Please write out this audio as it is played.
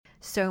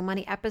So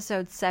Money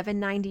episode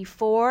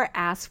 794,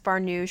 Ask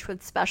Farnoosh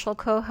with special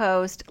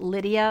co-host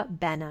Lydia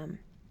Benham.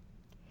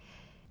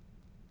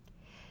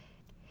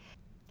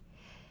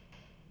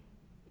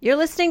 You're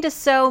listening to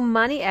So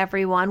Money,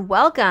 everyone.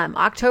 Welcome,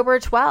 October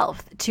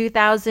 12th,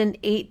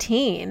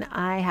 2018.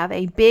 I have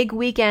a big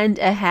weekend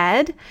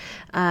ahead,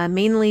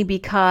 mainly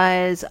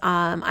because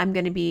I'm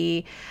going to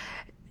be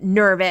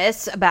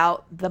nervous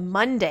about the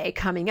Monday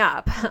coming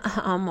up.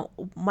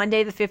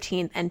 Monday the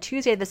 15th and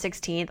Tuesday the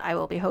 16th, I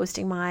will be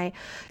hosting my,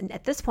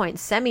 at this point,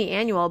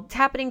 semi-annual. It's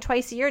happening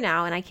twice a year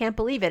now, and I can't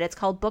believe it. It's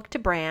called Book to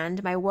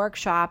Brand, my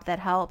workshop that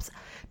helps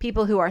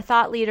people who are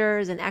thought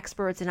leaders and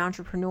experts and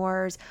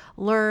entrepreneurs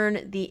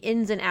learn the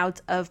ins and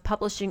outs of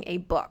publishing a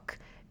book.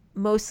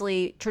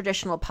 Mostly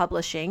traditional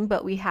publishing,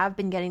 but we have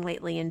been getting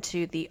lately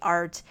into the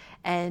art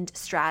and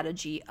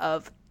strategy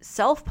of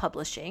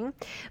self-publishing.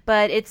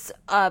 But it's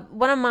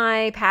one of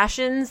my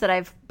passions that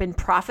I've been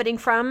profiting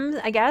from,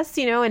 I guess,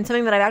 and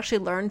something that I've actually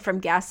learned from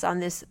guests on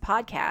this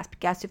podcast,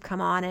 guests who've come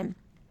on and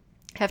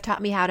have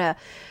taught me how to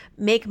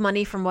make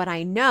money from what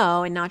I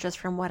know and not just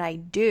from what I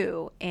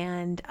do.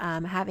 And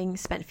having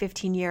spent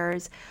 15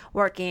 years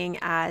working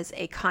as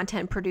a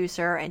content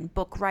producer and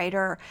book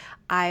writer,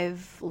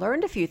 I've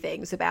learned a few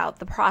things about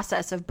the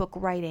process of book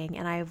writing,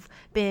 and I've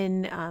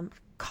been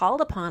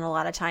called upon a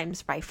lot of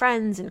times by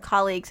friends and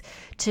colleagues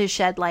to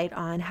shed light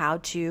on how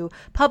to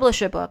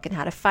publish a book and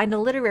how to find a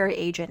literary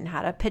agent and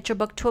how to pitch a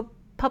book to a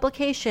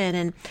publication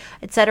and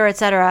et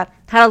cetera,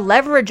 how to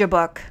leverage a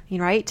book,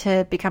 right,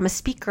 to become a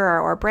speaker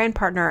or a brand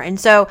partner. And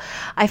so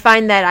I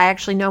find that I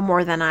actually know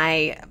more than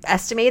I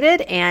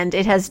estimated, and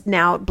it has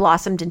now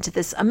blossomed into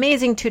this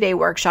amazing 2-day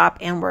workshop,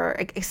 and we're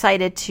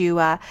excited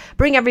to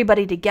bring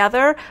everybody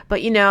together.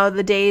 But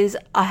the days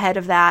ahead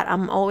of that,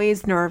 I'm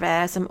always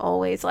nervous. I'm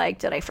always like,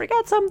 did I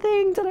forget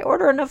something? Did I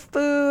order enough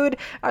food?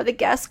 Are the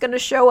guests going to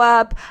show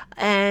up?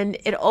 And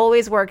it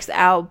always works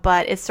out,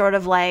 but it's sort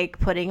of like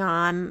putting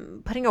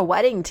a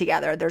wedding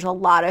together. There's a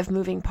lot of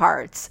moving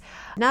parts.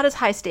 Not as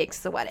high stakes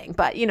as the wedding,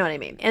 but you know what I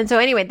mean. And so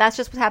anyway, that's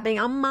just what's happening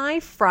on my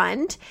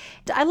front.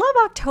 I love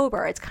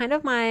October. It's kind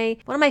of one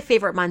of my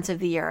favorite months of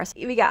the year. So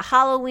we got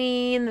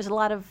Halloween. There's a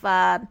lot of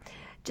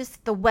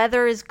just the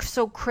weather is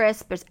so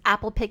crisp. There's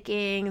apple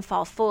picking,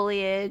 fall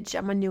foliage.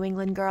 I'm a New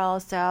England girl,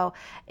 so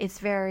it's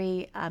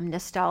very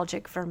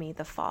nostalgic for me,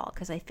 the fall,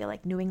 because I feel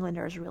like New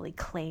Englanders really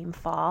claim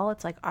fall.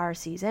 It's like our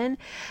season,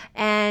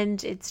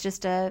 and it's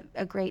just a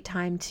great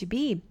time to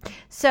be.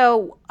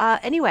 So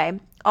anyway,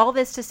 all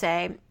this to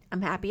say,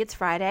 I'm happy it's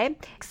Friday.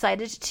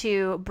 Excited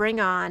to bring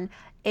on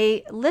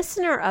a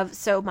listener of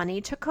So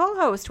Money to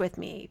co-host with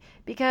me,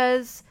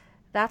 because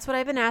that's what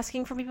I've been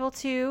asking for people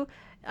to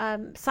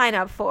sign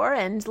up for,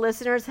 and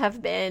listeners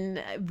have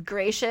been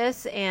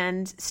gracious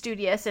and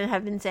studious and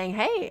have been saying,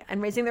 hey,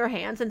 and raising their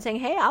hands and saying,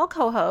 hey, I'll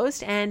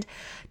co-host. And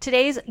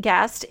today's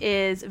guest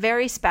is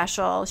very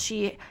special.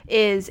 She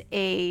is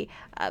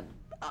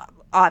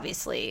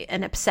obviously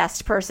an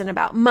obsessed person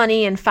about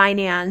money and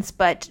finance,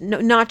 but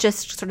not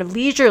just sort of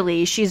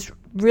leisurely. She's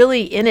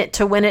really in it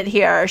to win it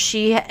here.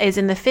 She is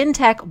in the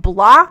fintech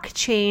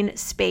blockchain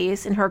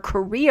space in her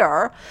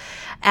career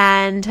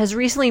and has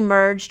recently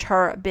merged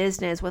her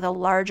business with a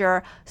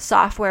larger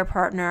software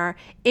partner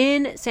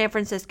in San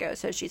Francisco.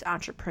 So she's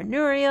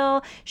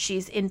entrepreneurial.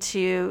 She's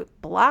into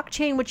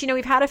blockchain, which,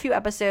 we've had a few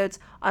episodes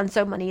on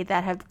So Money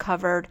that have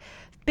covered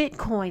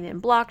Bitcoin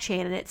and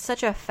blockchain, and it's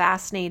such a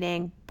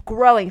fascinating,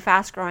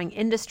 fast-growing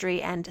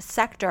industry and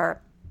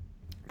sector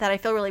that I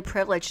feel really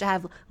privileged to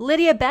have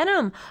Lydia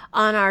Benham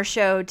on our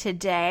show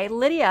today.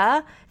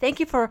 Lydia, thank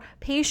you for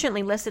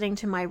patiently listening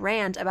to my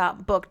rant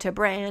about Book to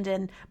Brand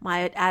and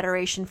my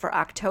adoration for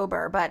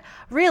October, but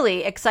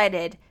really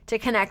excited to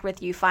connect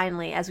with you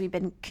finally, as we've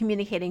been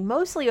communicating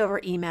mostly over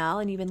email,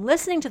 and you've been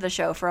listening to the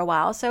show for a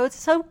while, so it's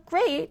so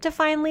great to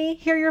finally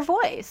hear your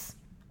voice.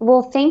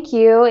 Well, thank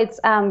you. It's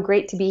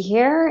great to be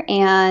here,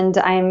 and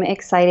I'm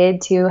excited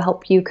to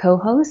help you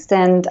co-host,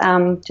 and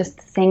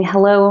just saying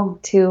hello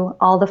to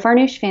all the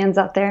Farnoosh fans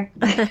out there.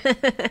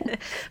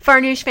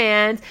 Farnoosh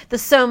fans, the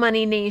So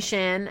Money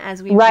Nation,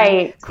 as we've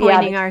been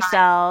coining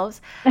ourselves.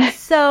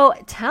 So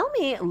tell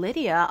me,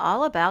 Lydia,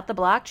 all about the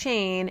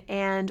blockchain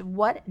and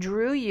what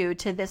drew you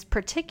to this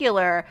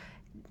particular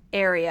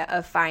area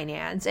of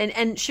finance,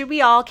 and should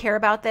we all care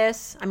about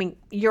this? I mean,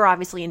 you're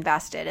obviously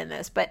invested in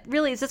this, but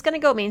really, is this going to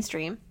go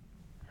mainstream?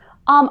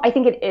 I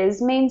think it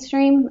is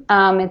mainstream.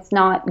 It's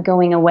not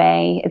going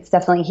away. It's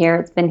definitely here.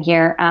 It's been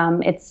here.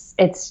 It's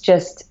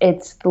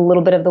a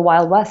little bit of the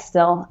Wild West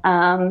still.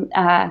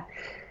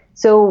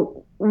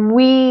 So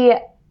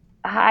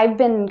I've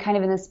been kind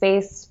of in this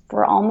space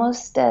for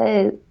almost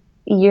a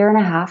year and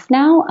a half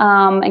now,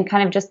 and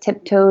kind of just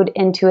tiptoed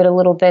into it a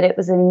little bit. It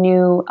was a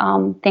new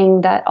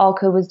thing that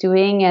Allcode was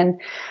doing, and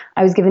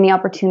I was given the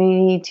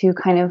opportunity to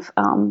kind of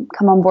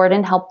come on board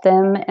and help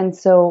them. And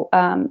so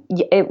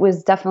it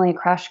was definitely a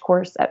crash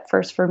course at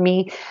first for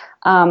me.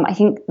 I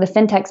think the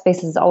fintech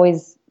space has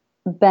always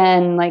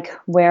been like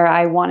where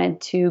I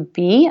wanted to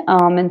be,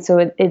 and so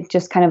it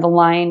just kind of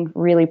aligned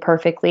really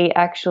perfectly,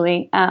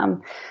 actually,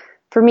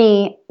 for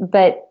me.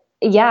 But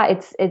yeah,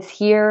 it's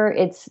here.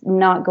 It's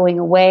not going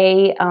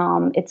away.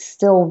 It's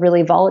still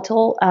really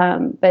volatile.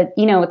 But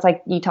it's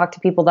like you talk to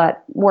people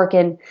that work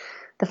in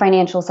the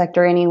financial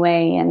sector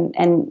anyway, and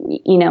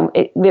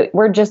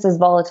we're just as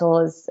volatile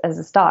as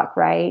a stock,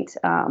 right?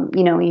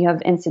 You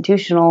have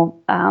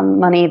institutional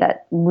money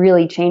that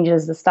really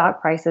changes the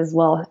stock price as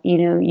well.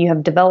 You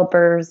have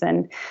developers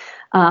and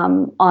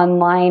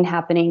online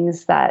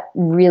happenings that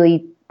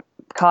really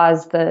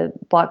cause the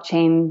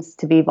blockchains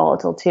to be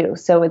volatile too.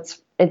 So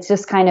it's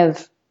just kind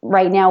of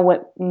right now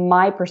what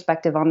my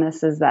perspective on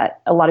this is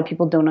that a lot of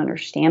people don't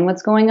understand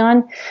what's going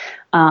on.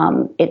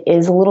 It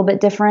is a little bit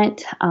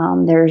different.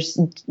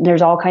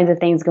 There's all kinds of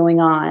things going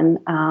on.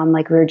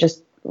 Like we were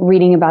just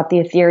reading about the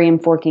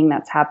Ethereum forking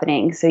that's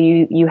happening. So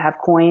you have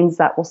coins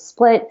that will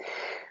split,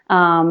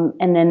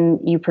 and then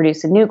you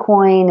produce a new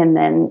coin, and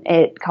then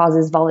it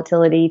causes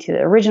volatility to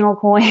the original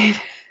coin.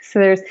 So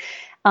there's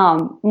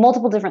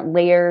multiple different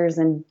layers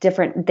and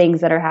different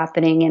things that are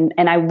happening.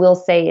 And I will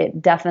say it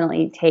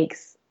definitely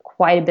takes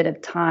quite a bit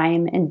of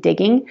time and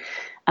digging.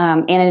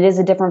 And it is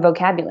a different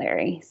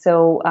vocabulary.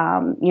 So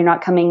you're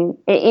not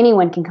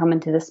anyone can come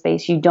into this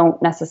space. You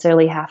don't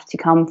necessarily have to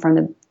come from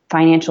the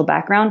financial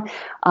background.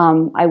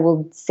 I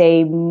will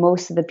say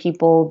most of the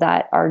people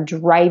that are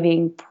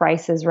driving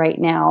prices right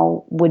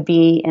now would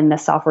be in the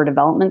software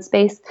development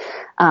space.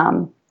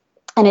 And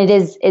it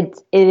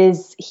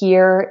is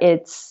here.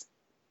 It's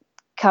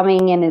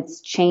coming and it's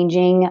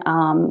changing.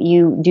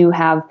 You do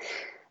have,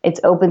 it's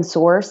open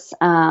source.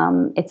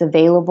 It's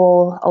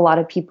available. A lot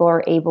of people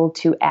are able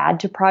to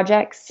add to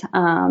projects.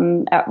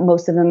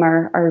 Most of them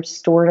are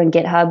stored on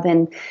GitHub,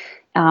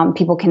 and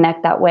people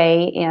connect that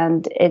way.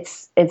 And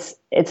it's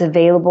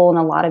available, and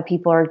a lot of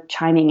people are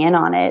chiming in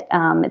on it.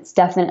 It's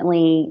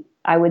definitely,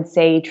 I would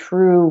say,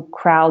 true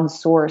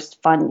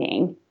crowdsourced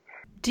funding.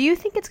 Do you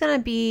think it's going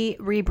to be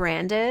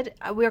rebranded?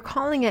 We're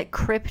calling it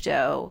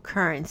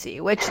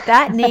cryptocurrency, which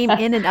that name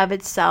in and of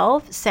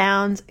itself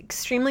sounds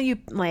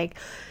extremely like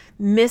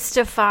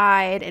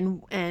mystified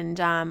and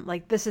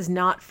like this is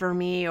not for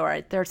me, or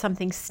there's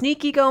something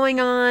sneaky going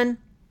on.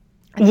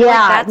 I feel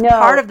like that's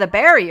part of the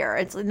barrier.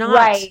 It's not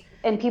right.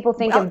 And people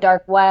think of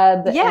dark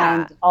web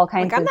and all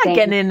kinds of things. I'm not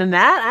getting into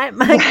that.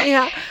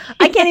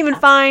 I can't even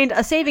find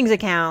a savings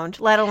account,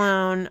 let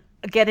alone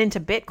get into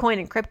Bitcoin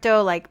and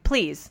crypto. Like,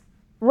 please.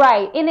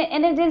 Right. And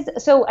it is,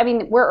 so, I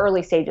mean, we're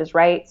early stages,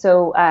 right?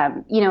 So,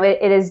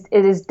 it is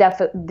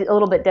a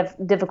little bit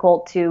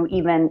difficult to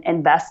even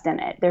invest in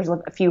it. There's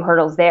a few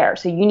hurdles there.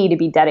 So you need to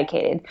be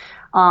dedicated.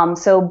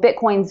 So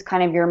Bitcoin's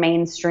kind of your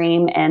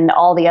mainstream, and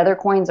all the other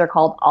coins are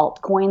called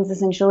altcoins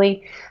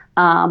essentially.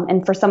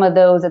 And for some of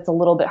those, it's a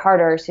little bit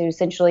harder. So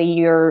essentially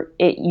you're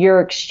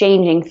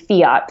exchanging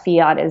fiat.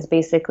 Fiat is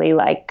basically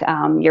like,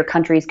 your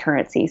country's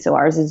currency. So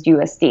ours is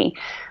USD.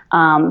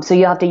 So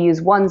you have to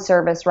use one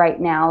service right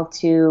now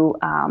to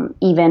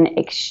even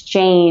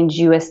exchange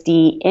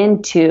USD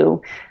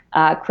into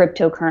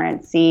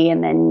cryptocurrency,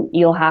 and then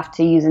you'll have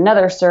to use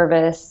another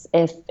service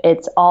if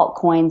it's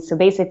altcoins. So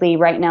basically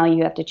right now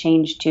you have to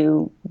change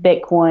to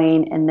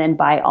Bitcoin and then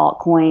buy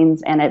altcoins,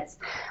 and it's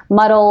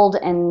muddled,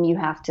 and you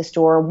have to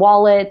store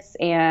wallets,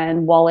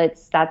 and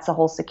wallets, that's a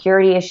whole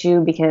security issue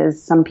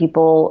because some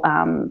people,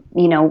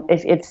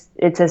 if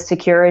it's as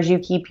secure as you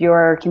keep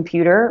your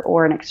computer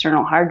or an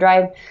external hard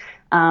drive.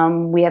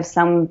 We have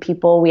some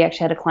people, we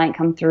actually had a client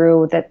come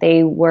through that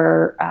they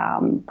were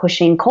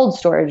pushing cold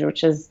storage,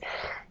 which is,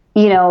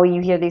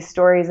 you hear these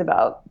stories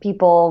about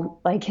people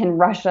like in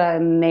Russia,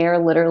 and they're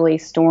literally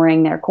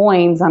storing their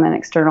coins on an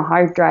external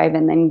hard drive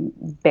and then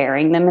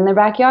burying them in their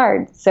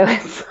backyard. So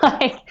it's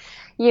like,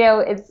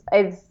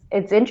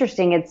 it's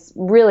interesting. It's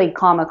really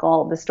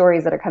comical, the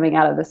stories that are coming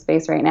out of this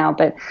space right now.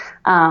 But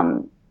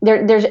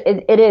there's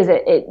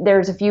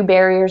a few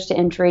barriers to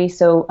entry.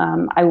 So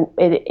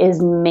it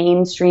is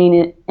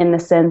mainstream in the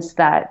sense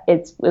that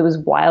it was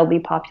wildly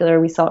popular.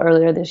 We saw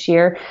earlier this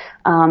year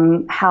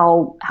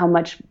how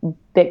much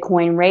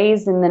Bitcoin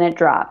raised, and then it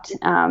dropped.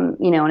 And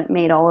it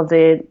made all of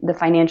the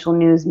financial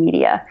news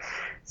media.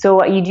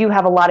 So you do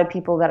have a lot of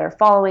people that are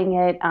following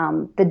it.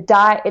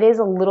 It is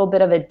a little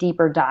bit of a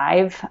deeper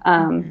dive.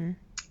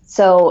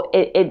 So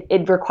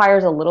it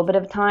requires a little bit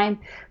of time,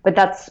 but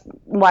that's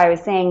why I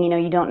was saying,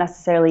 you don't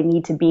necessarily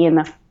need to be in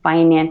the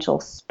financial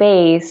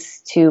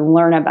space to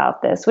learn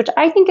about this, which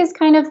I think is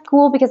kind of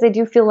cool, because I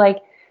do feel like,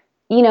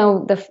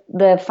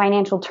 the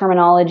financial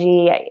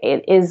terminology,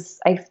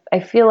 I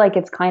feel like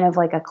it's kind of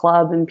like a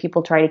club, and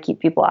people try to keep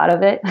people out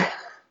of it.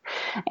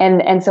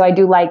 and so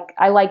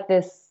I like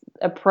this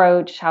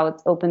approach, how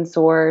it's open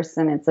source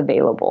and it's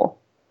available.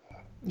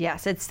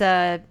 Yes, it's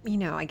I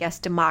guess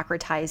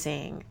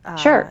democratizing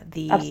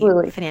the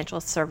absolutely. Financial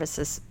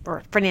services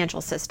or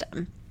financial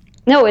system.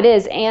 No, it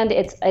is, and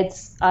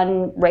it's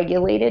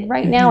unregulated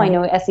right now. I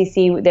know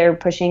SEC, they're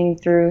pushing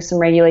through some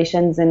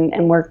regulations,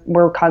 and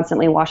we're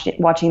constantly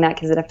watching that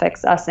because it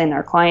affects us and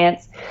our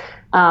clients.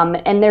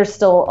 And there's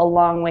still a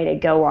long way to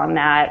go on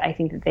that. I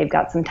think that they've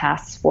got some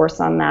task force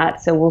on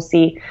that, so we'll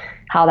see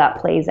how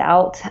that plays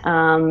out.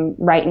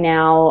 Right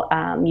now,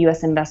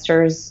 U.S.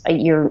 investors,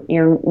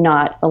 you're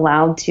not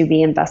allowed to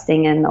be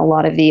investing in a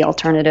lot of the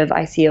alternative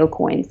ICO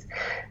coins.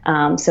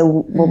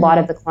 So a lot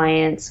of the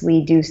clients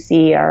we do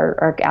see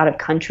are out of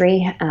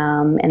country,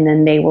 and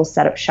then they will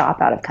set up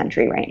shop out of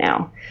country right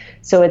now.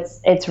 So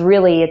it's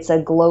really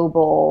a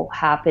global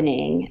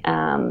happening.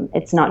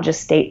 It's not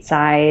just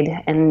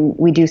stateside, and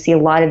we do see a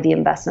lot of the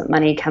investment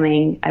money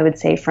coming, I would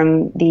say,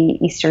 from the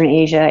Eastern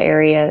Asia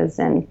areas,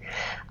 and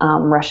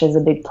Russia is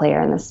a big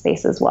player in this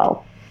space as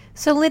well.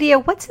 So Lydia,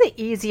 what's the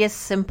easiest,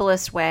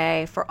 simplest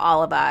way for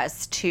all of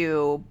us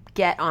to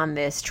get on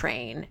this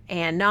train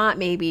and not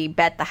maybe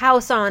bet the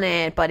house on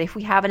it, but if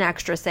we have an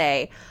extra,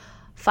 say,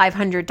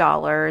 $500,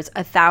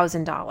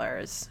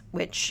 $1,000,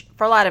 which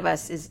for a lot of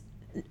us is,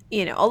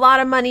 a lot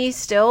of money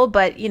still,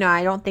 but,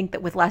 I don't think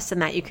that with less than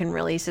that, you can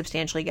really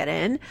substantially get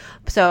in.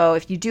 So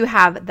if you do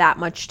have that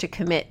much to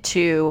commit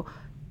to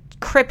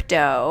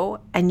crypto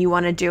and you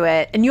want to do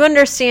it and you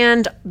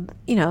understand,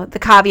 the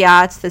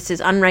caveats, this is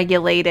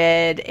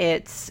unregulated,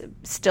 it's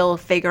still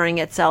figuring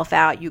itself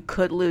out, you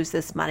could lose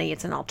this money,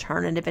 it's an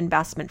alternative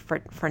investment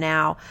for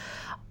now.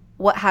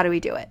 How do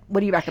we do it? What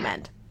do you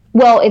recommend?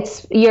 Well,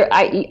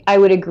 I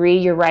would agree.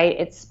 You're right.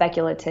 It's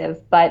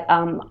speculative, but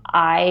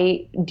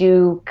I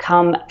do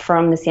come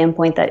from the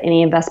standpoint that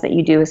any investment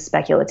you do is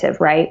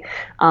speculative, right?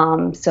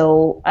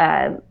 So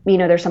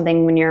there's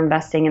something when you're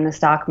investing in the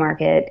stock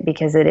market,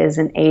 because it is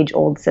an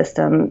age-old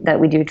system, that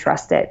we do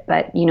trust it.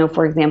 But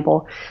for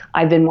example,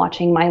 I've been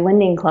watching my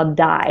lending club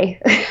die.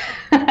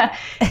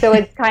 So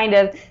it's kind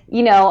of,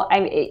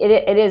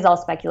 it is all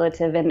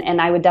speculative,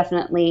 and I would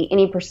definitely,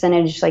 any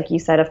percentage, like you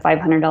said, a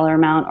 $500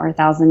 amount or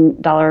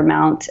 $1,000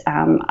 amount,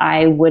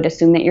 I would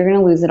assume that you're going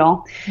to lose it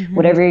all. Mm-hmm.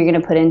 Whatever you're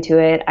going to put into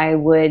it, I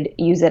would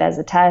use it as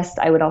a test.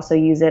 I would also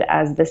use it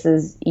as, this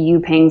is you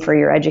paying for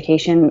your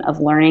education of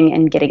learning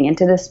and getting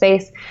into this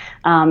space.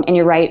 And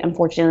you're right.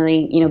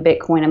 Unfortunately,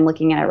 Bitcoin, I'm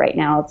looking at it right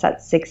now, it's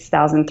at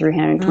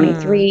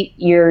 6,323.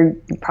 You're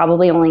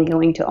probably only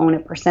going to own a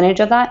percentage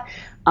of that.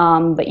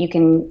 But you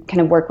can kind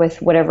of work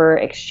with whatever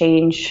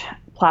exchange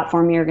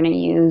platform you're going to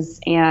use,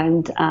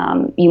 and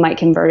you might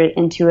convert it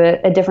into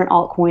a different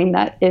altcoin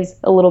that is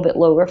a little bit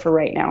lower for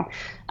right now.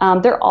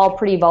 They're all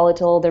pretty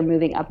volatile. They're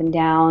moving up and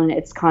down.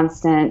 It's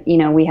constant.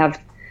 We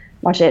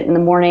watch it in the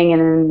morning,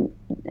 and then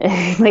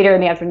later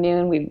in the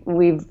afternoon,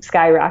 we've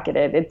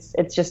skyrocketed.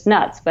 It's just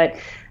nuts. But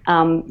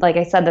like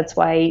I said, that's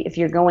why if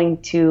you're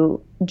going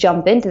to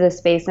jump into this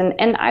space,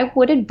 and I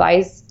would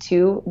advise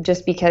too,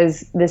 just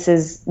because this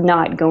is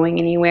not going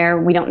anywhere,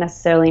 we don't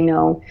necessarily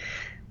know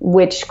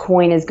which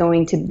coin is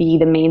going to be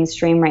the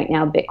mainstream right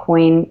now.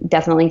 Bitcoin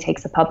definitely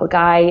takes a public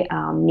eye.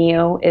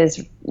 Neo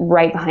is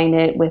right behind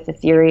it with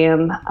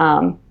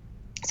Ethereum.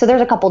 So there's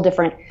a couple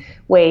different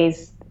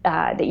ways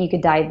that you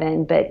could dive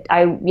in, but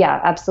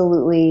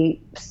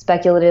absolutely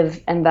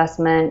speculative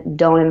investment.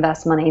 Don't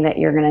invest money that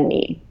you're going to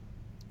need.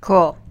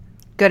 Cool.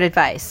 Good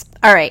advice.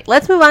 All right,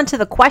 let's move on to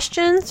the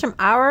questions from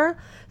our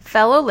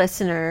fellow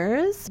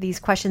listeners. These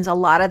questions, a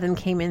lot of them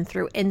came in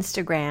through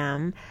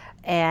Instagram.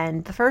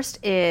 And the first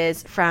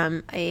is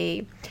from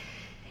a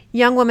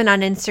young woman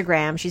on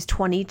Instagram. She's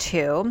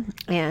 22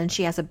 and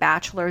she has a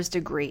bachelor's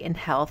degree in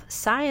health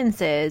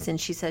sciences. And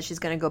she says she's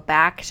going to go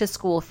back to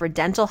school for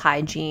dental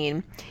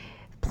hygiene.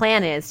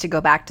 Plan is to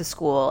go back to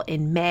school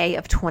in May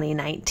of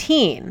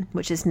 2019,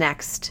 which is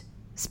next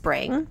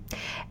spring.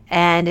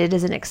 And it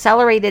is an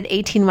accelerated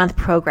 18-month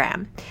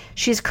program.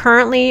 She's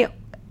currently,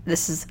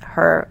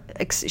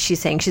 she's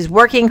saying she's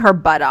working her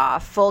butt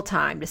off full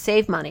time to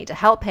save money to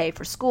help pay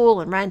for school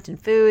and rent and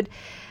food.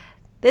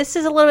 This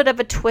is a little bit of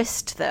a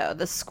twist, though.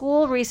 The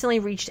school recently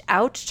reached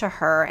out to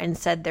her and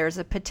said there's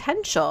a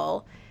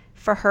potential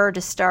for her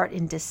to start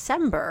in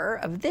December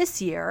of this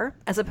year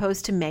as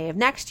opposed to May of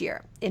next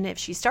year. And if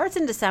she starts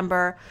in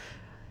December,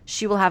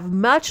 she will have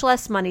much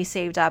less money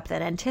saved up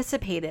than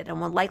anticipated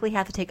and will likely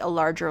have to take a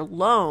larger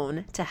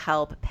loan to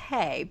help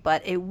pay.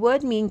 But it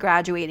would mean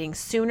graduating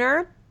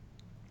sooner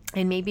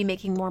and maybe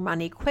making more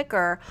money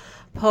quicker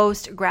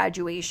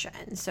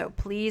post-graduation. So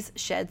please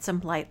shed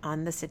some light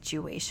on the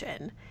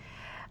situation.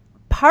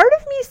 Part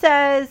of me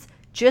says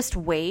just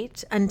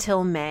wait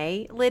until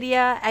May,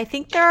 Lydia. I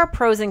think there are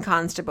pros and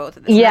cons to both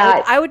of this.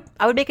 Yeah.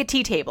 I would make a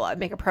tea table. I'd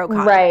make a pro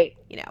con. Right.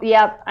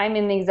 Yep. I'm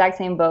in the exact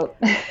same boat.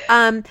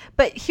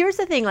 But here's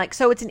the thing,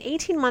 so it's an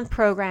 18-month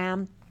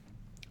program.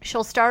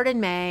 She'll start in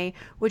May,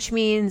 which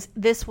means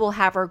this will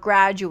have her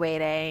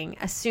graduating,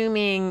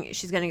 assuming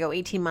she's going to go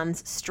 18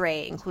 months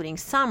straight, including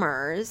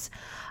summers.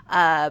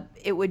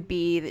 It would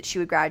be that she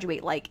would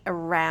graduate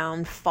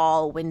around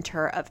fall,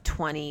 winter of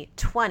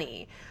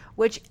 2020,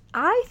 which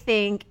I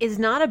think is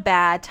not a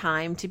bad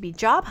time to be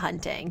job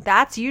hunting.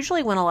 That's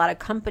usually when a lot of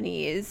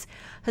companies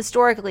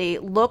historically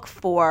look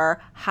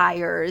for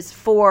hires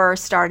for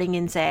starting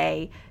in,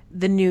 say,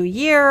 the new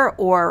year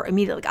or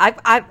immediately.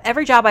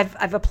 Every job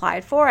I've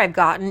applied for, I've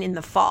gotten in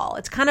the fall.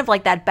 It's kind of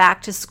like that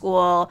back to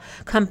school.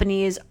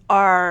 Companies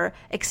are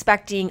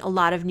expecting a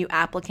lot of new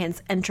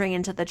applicants entering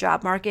into the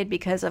job market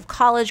because of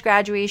college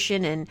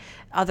graduation and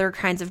other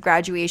kinds of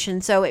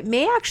graduation. So it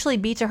may actually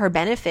be to her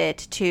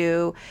benefit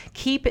to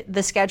keep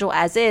the schedule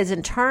as is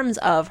in terms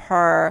of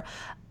her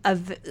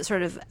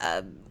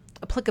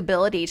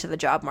applicability to the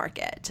job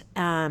market.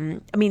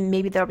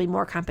 Maybe there'll be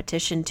more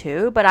competition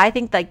too, but I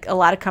think like a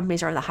lot of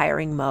companies are in the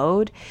hiring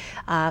mode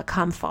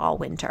come fall,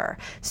 winter.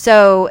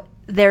 So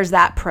there's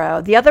that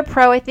pro. The other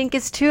pro I think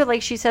is too,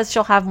 like she says,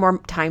 she'll have more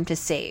time to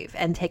save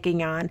and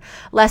taking on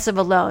less of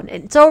a loan.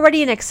 It's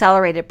already an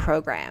accelerated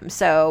program.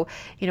 So,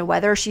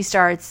 whether she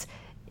starts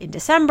in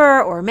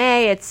December or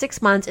May, it's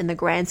 6 months in the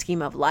grand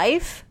scheme of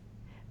life,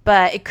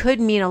 but it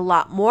could mean a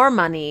lot more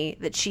money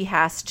that she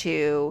has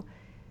to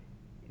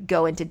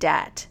go into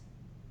debt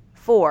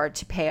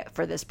to pay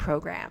for this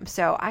program.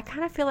 So I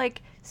kind of feel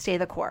like stay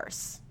the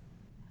course.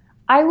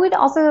 I would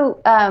also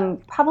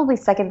probably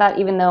second that,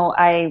 even though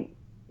I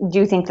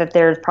do think that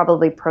there's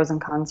probably pros and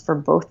cons for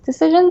both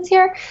decisions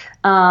here.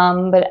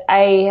 But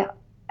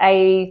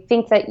I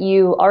think that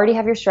you already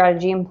have your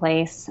strategy in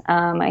place.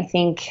 I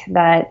think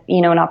that,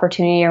 an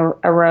opportunity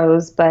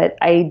arose, but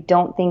I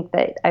don't think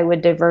that I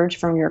would diverge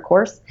from your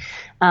course.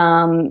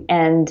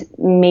 And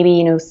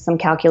maybe, some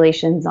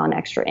calculations on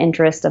extra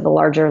interest of a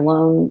larger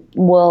loan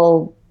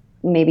will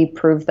maybe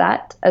prove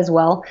that as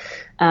well,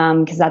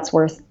 because that's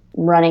worth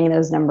running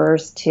those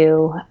numbers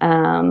too.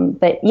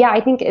 But yeah,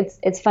 I think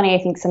it's funny. I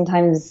think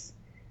sometimes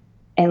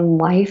in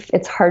life,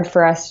 it's hard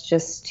for us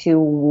just to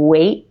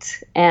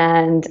wait,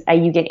 and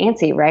you get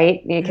antsy,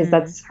 right? Because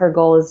that's her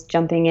goal, is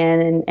jumping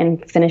in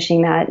and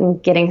finishing that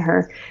and getting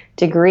her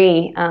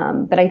degree.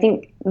 But I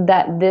think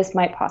that this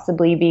might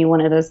possibly be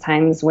one of those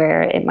times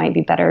where it might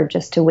be better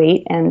just to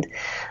wait and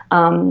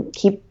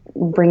keep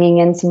bringing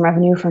in some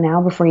revenue for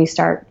now before you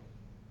start.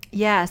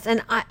 Yes.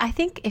 And I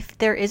think if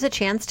there is a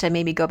chance to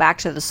maybe go back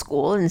to the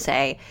school and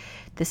say,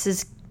 this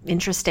is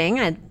interesting,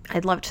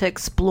 I'd love to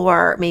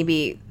explore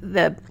maybe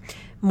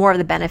more of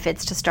the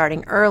benefits to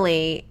starting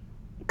early.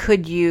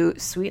 Could you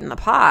sweeten the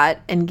pot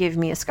and give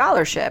me a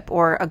scholarship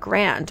or a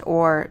grant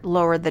or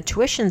lower the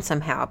tuition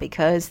somehow?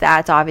 Because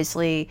that's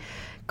obviously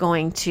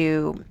going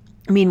to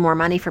mean more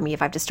money for me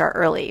if I have to start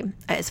early,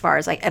 as far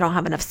as like I don't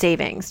have enough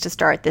savings to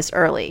start this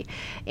early,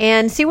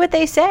 and see what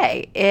they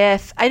say.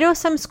 If I know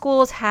some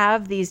schools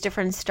have these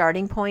different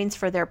starting points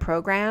for their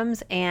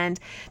programs, and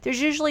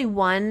there's usually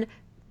one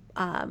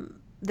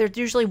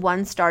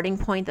starting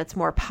point that's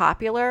more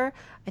popular.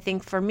 I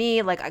think for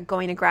me, like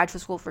going to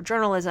graduate school for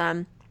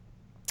journalism,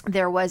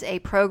 there was a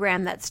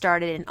program that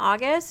started in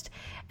August,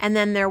 and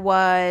then there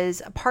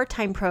was a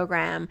part-time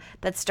program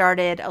that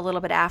started a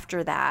little bit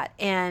after that.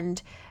 And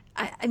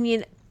I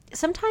mean,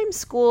 sometimes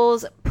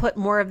schools put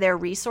more of their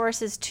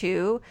resources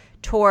too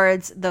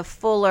towards the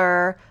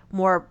fuller,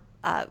 more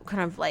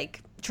kind of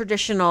like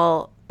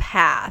traditional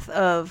path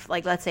of,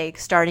 like, let's say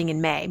starting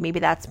in May. Maybe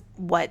that's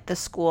what the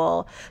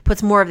school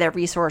puts more of their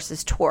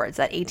resources towards,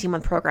 that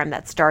 18-month program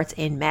that starts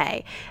in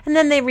May. And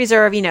then they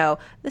reserve, the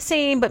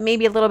same but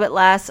maybe a little bit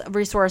less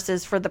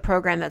resources for the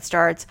program that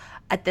starts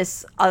at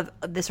this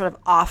sort of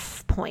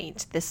off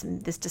point, this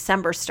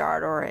December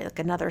start or like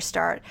another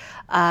start.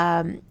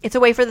 It's a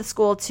way for the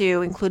school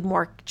to include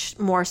more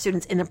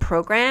students in the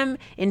program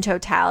in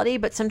totality,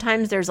 but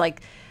sometimes there's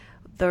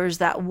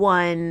that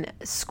one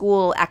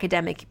school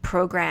academic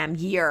program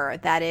year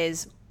that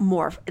is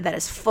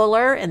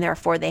fuller, and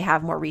therefore they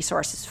have more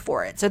resources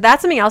for it. So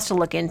that's something else to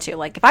look into.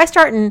 Like if I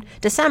start in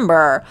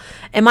December,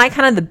 am I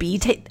kind of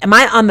am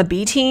I on the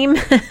B team,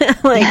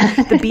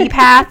 like the B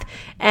path?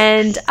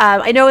 And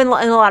I know in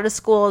a lot of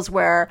schools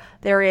where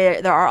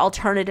there are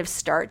alternative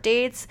start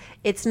dates,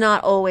 it's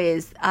not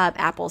always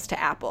apples to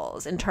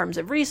apples in terms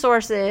of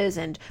resources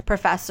and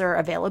professor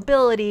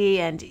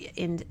availability and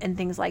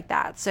things like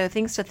that. So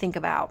things to think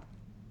about.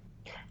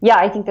 Yeah,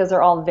 I think those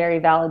are all very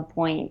valid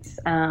points,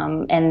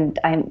 and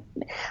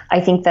I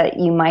think that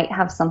you might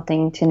have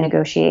something to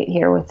negotiate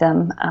here with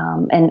them.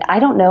 And I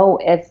don't know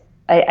if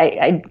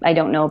I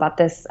don't know about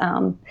this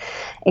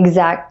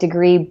exact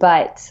degree,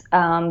 but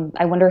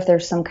I wonder if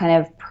there's some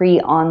kind of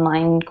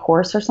pre-online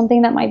course or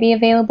something that might be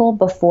available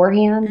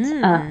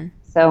beforehand.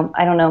 So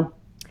I don't know.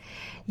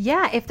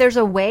 Yeah, if there's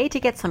a way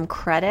to get some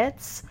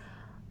credits,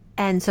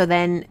 and so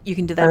then you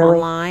can do that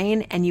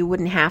online, and you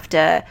wouldn't have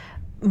to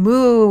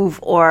move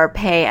or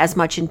pay as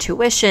much in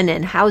tuition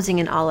and housing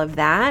and all of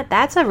that.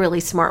 That's a really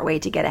smart way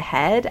to get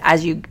ahead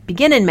as you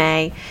begin in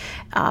May.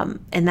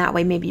 And that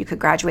way, maybe you could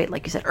graduate,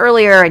 like you said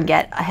earlier, and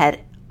get ahead,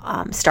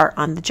 start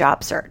on the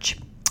job search.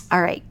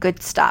 All right,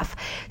 good stuff.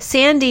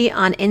 Sandy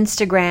on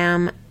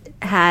Instagram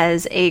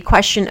has a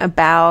question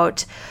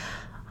about,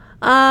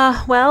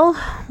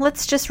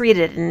 let's just read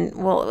it, and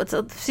it's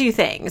a few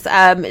things.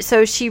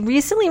 So she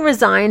recently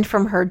resigned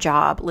from her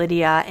job,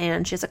 Lydia,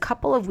 and she has a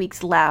couple of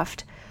weeks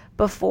left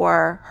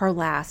before her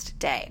last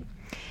day.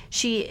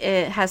 She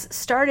has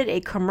started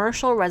a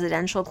commercial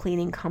residential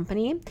cleaning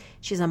company.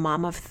 She's a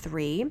mom of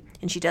 3,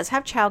 and she does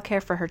have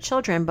childcare for her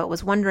children, but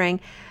was wondering,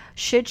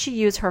 should she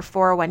use her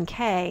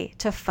 401k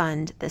to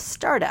fund this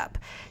startup?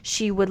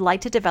 She would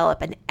like to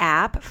develop an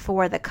app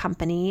for the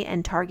company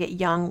and target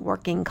young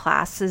working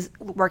class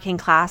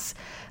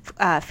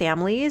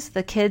families.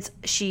 The kids,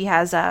 she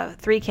has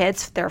 3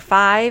 kids. They're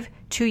 5,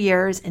 2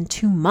 years, and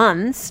 2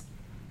 months.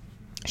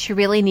 She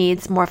really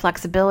needs more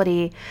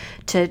flexibility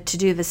to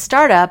do the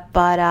startup,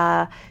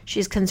 but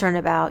she's concerned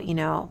about,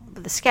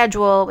 the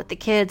schedule with the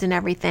kids and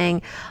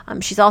everything.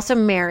 She's also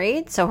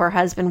married, so her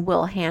husband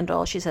will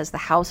handle, she says, the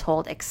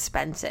household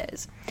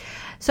expenses.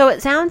 So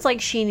it sounds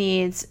like she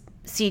needs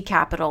seed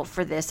capital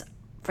for this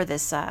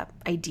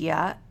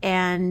idea.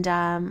 And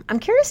I'm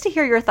curious to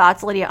hear your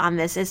thoughts, Lydia, on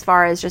this, as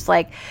far as just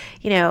like,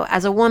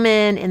 as a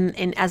woman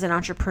as an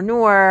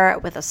entrepreneur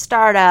with a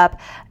startup,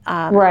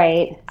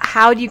 right?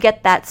 How do you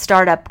get that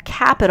startup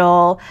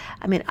capital?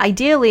 I mean,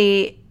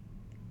 ideally,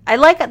 I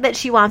like that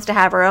she wants to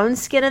have her own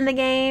skin in the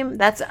game.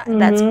 That's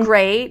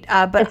great.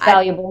 But it's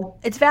valuable.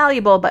 It's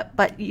valuable,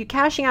 but you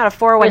cashing out a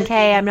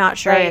 401k, I'm not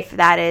sure if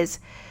that is.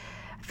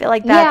 I feel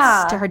like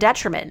that's to her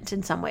detriment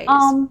in some ways.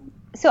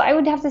 So I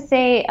would have to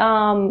say,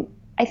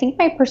 I think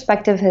my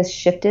perspective has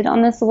shifted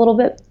on this a little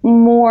bit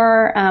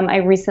more. I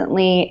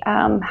recently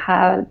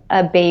had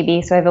a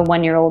baby, so I have a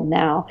 1-year-old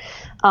now.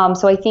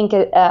 So I think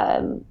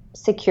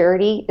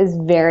security is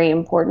very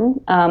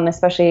important,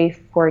 especially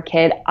for a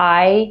kid.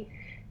 I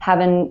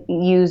haven't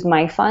used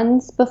my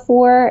funds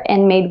before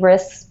and made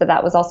risks, but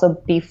that was also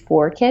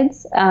before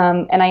kids.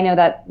 And I know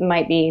that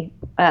might be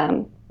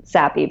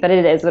sappy, but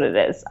it is what it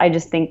is. I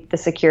just think the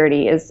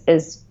security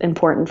is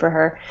important for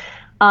her.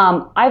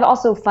 I've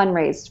also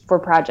fundraised for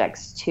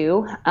projects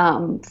too,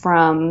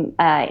 from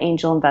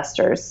angel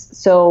investors.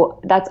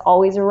 So that's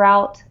always a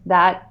route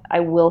that I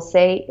will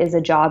say is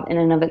a job in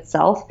and of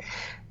itself.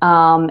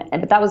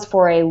 But that was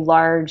for a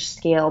large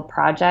scale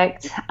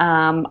project.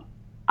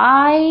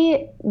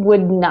 I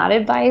would not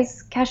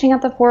advise cashing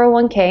out the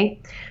 401k.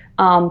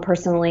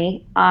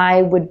 Personally,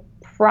 I would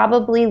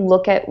probably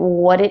look at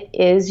what it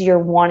is you're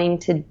wanting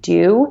to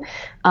do,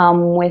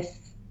 with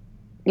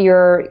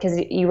because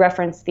you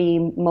referenced the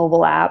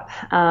mobile app.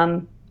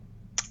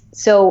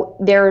 So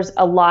there's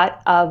a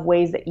lot of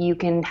ways that you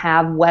can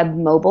have web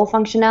mobile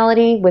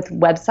functionality with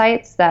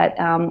websites that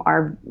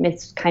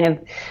it's kind of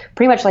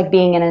pretty much like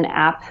being in an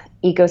app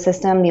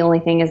ecosystem. The only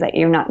thing is that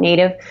you're not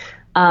native.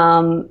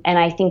 And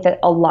I think that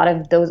a lot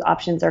of those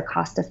options are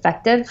cost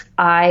effective.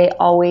 I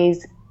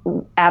always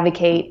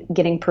advocate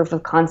getting proof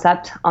of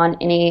concept on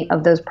any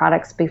of those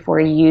products before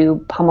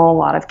you pummel a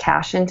lot of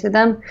cash into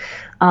them.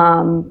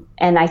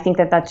 And I think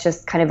that that's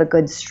just kind of a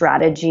good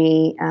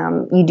strategy.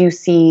 You do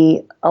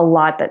see a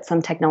lot that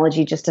some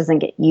technology just doesn't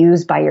get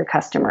used by your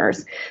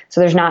customers. So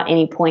there's not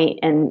any point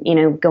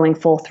in, going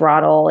full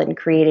throttle and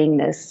creating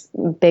this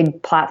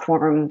big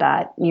platform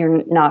that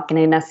you're not going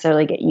to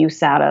necessarily get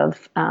use out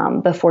of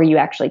before you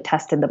actually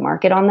tested the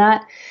market on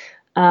that.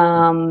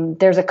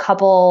 There's a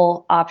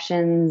couple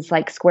options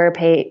like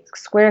Squarespace.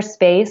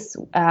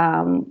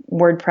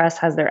 WordPress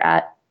has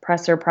their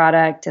Presser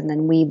product, and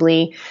then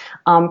Weebly.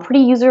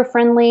 Pretty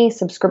user-friendly,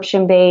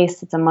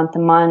 subscription-based. It's a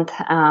month-to-month.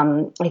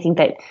 I think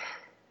that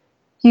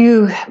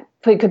you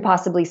could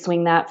possibly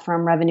swing that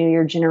from revenue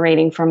you're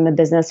generating from the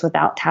business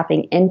without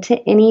tapping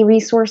into any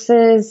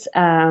resources.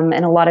 And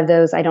a lot of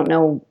those, I don't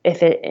know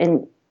if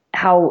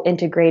how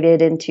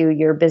integrated into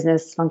your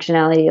business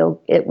functionality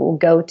it will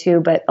go to,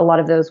 but a lot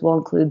of those will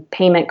include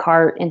payment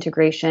cart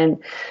integration,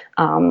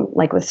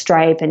 like with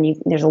Stripe, and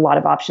there's a lot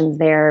of options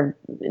there.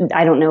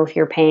 I don't know if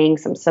you're paying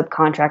some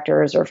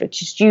subcontractors or if it's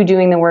just you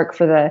doing the work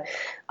for the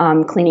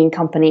cleaning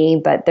company,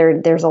 but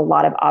there's a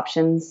lot of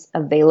options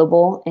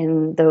available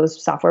in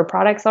those software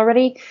products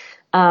already.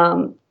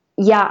 I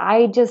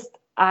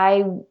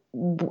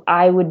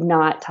would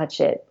not touch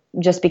it,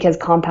 just because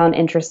compound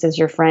interest is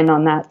your friend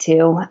on that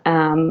too.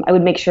 I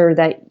would make sure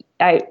that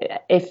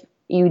if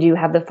you do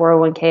have the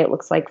 401k, it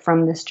looks like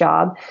from this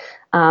job,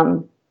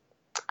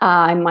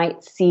 I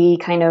might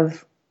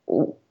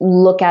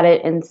look at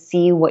it and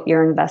see what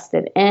you're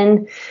invested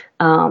in.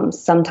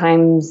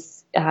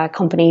 Sometimes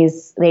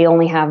companies, they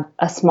only have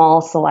a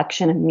small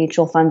selection of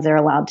mutual funds they're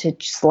allowed to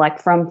select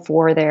from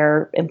for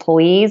their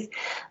employees.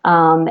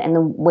 And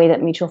the way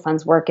that mutual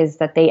funds work is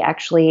that they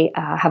actually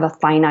have a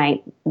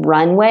finite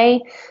runway.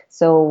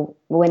 So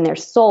when they're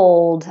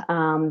sold,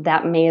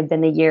 that may have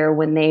been the year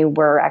when they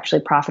were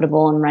actually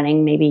profitable and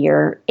running maybe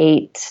your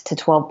 8 to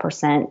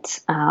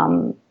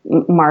 12%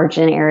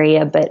 margin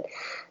area, but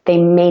they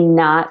may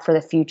not for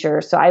the future.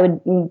 So I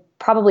would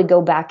probably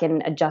go back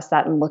and adjust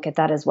that and look at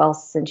that as well,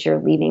 since you're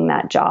leaving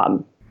that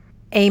job.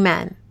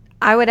 Amen.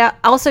 I would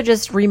also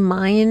just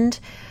remind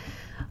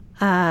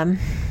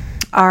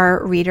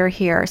our reader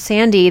here,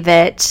 Sandy,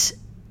 that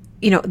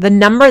the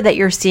number that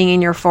you're seeing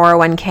in your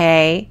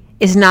 401k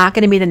is not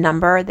going to be the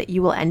number that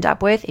you will end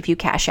up with if you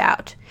cash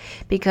out,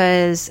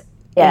 because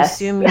yes.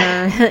 Assume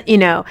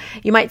you're,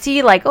 you might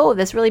see like, oh,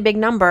 this really big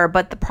number,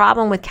 but the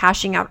problem with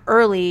cashing out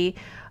early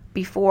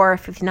before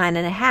 59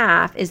 and a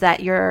half is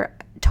that your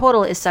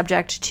total is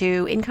subject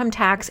to income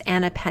tax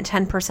and a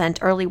 10%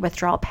 early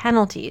withdrawal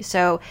penalty.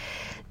 So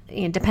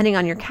depending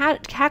on your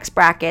tax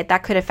bracket,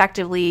 that could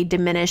effectively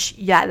diminish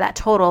that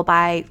total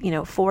by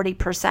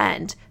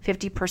 40%,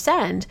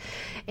 50%.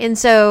 And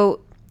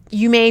so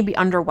you may be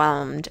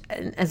underwhelmed,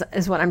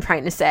 is what I'm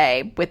trying to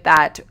say, with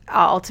that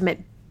ultimate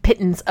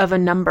pittance of a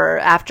number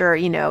after,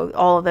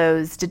 all of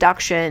those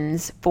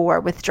deductions for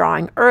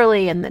withdrawing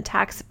early and the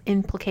tax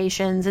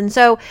implications. And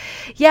so,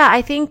 yeah,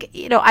 I think,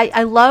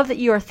 I love that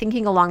you are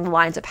thinking along the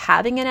lines of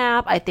having an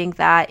app. I think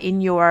that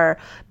in your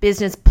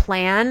business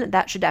plan,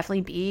 that should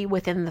definitely be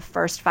within the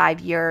first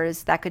 5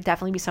 years. That could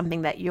definitely be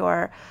something that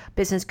your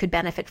business could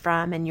benefit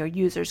from and your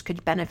users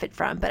could benefit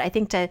from. But I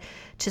think to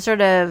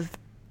sort of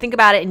think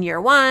about it in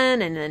year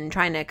one and then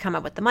trying to come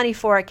up with the money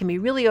for it can be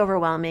really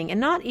overwhelming and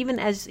not even,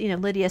 as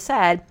Lydia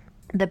said,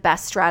 the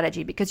best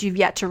strategy, because you've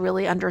yet to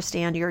really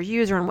understand your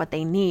user and what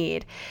they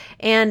need.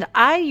 And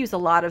I use a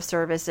lot of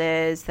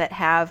services that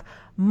have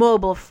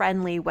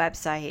mobile-friendly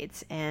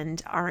websites and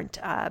aren't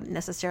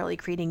necessarily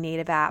creating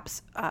native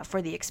apps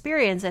for the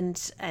experience.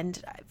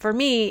 And for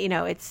me,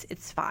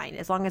 it's fine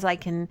as long as I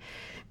can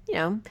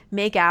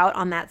make out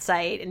on that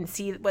site and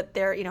see what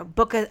they're,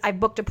 I've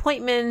booked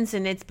appointments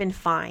and it's been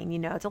fine.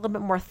 It's a little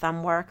bit more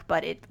thumb work,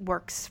 but it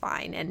works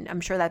fine. And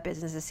I'm sure that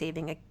business is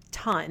saving a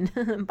ton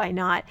by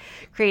not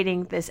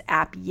creating this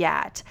app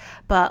yet.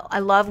 But I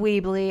love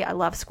Weebly. I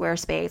love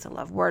Squarespace. I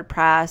love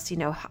WordPress.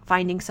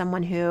 Finding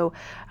someone who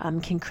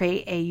can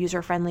create a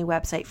user-friendly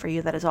website for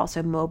you that is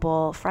also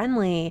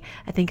mobile-friendly,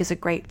 I think is a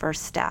great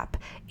first step.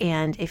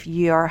 And if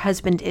your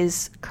husband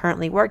is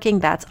currently working,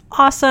 that's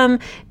awesome,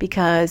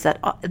 because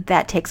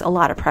that takes a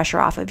lot of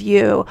pressure off of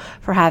you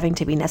for having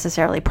to be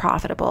necessarily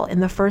profitable in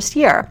the first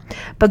year.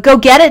 But go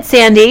get it,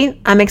 Sandy.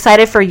 I'm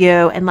excited for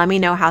you, and let me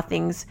know how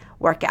things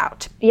work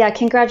out. Yeah,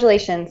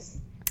 congratulations.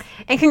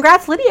 And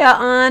congrats, Lydia,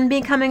 on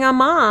becoming a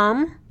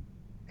mom.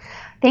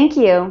 Thank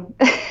you.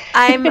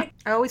 I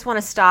always want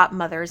to stop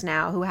mothers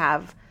now who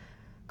have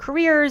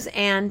careers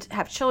and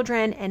have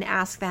children and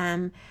ask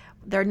them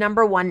their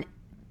number one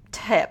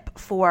tip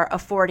for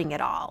affording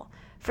it all.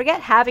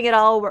 Forget having it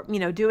all,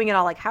 doing it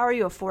all. Like, how are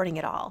you affording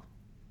it all?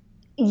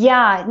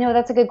 Yeah, no,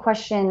 that's a good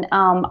question.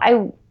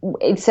 I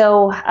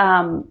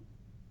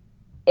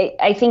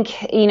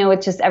think,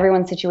 it's just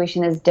everyone's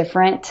situation is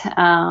different.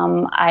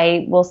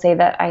 I will say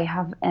that I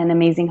have an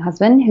amazing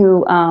husband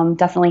who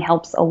definitely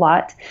helps a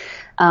lot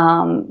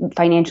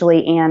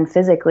financially and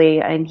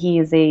physically, and he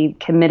is a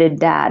committed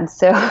dad.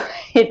 So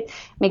it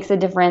makes a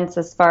difference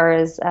as far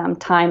as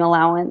time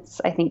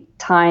allowance. I think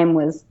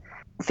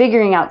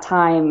figuring out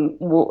time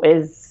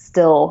is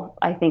still,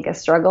 I think, a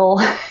struggle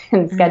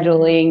in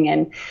scheduling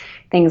and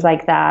things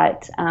like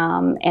that.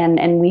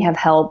 And we have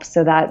help,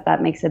 so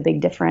that makes a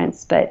big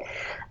difference. But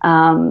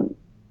I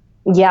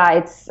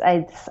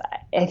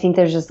think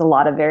there's just a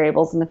lot of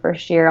variables in the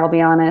first year. I'll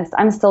be honest.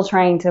 I'm still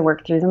trying to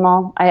work through them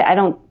all. I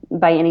don't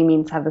by any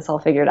means have this all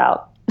figured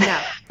out. No,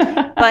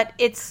 but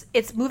it's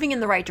moving in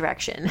the right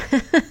direction.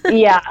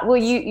 Yeah. Well,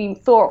 you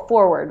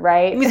forward,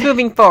 right? It's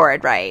moving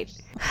forward, right?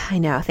 I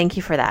know. Thank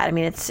you for that. I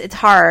mean, it's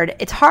hard.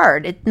 It's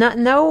hard. It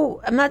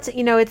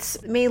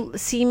may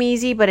seem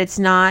easy, but it's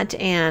not.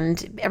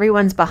 And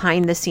everyone's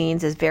behind the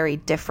scenes is very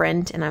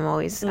different. And I'm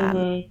always,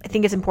 I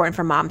think it's important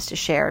for moms to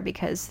share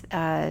because,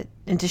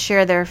 and to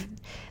share their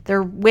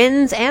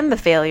wins and the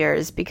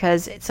failures,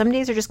 because some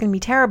days are just going to be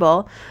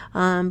terrible.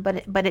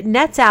 But it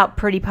nets out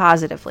pretty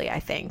positively, I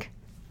think.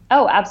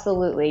 Oh,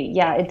 absolutely.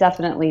 Yeah, it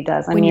definitely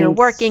does. When you're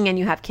working and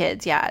you have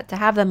kids, to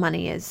have the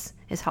money is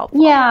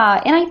helpful.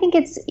 Yeah, and I think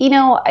it's,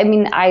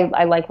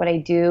 I like what I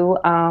do,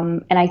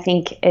 and I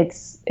think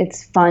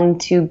it's fun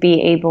to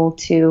be able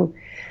to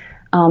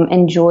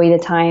enjoy the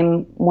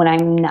time when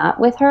I'm not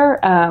with her,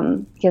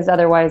 because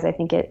otherwise I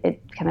think it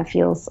kind of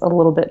feels a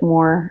little bit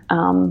more,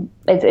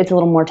 it's a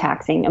little more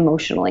taxing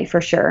emotionally,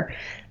 for sure.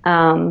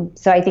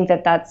 So I think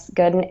that's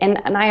good.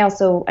 And I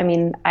also,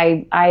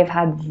 I've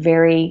had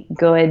very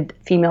good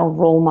female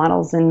role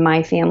models in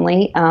my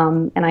family.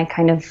 And I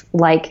kind of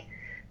like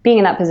being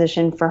in that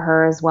position for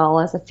her as well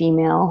as a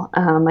female.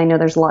 I know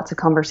there's lots of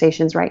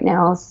conversations right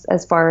now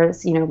as far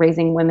as,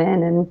 raising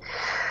women and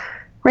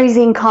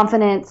raising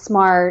confident,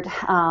 smart,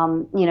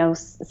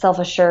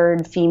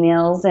 self-assured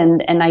females.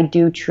 And I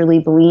do truly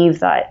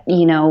believe that,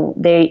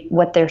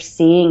 what they're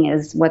seeing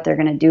is what they're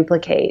going to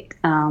duplicate.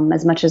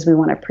 As much as we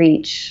want to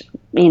preach,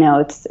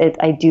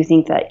 I do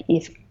think that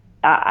if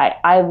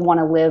I want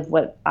to live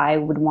what I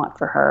would want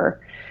for her.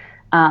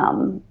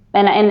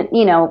 And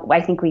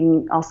I think we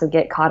can also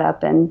get caught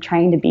up in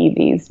trying to be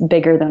these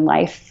bigger than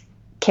life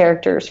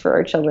characters for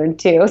our children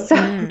too. So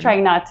I'm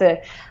trying not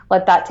to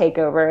let that take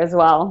over as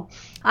well.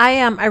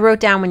 I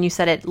wrote down when you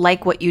said it,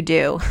 like what you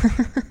do.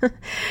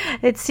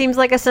 It seems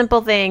like a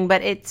simple thing,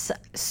 but it's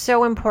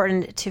so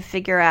important to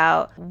figure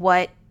out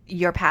what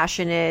your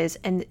passion is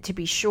and to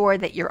be sure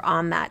that you're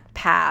on that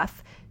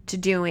path to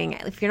doing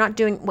it. If you're not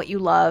doing what you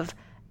love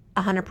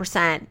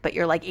 100%, but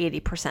you're like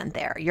 80%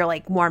 there, you're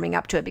like warming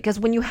up to it. Because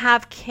when you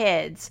have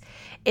kids,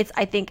 it's,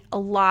 I think, a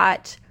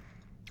lot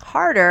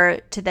harder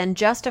to then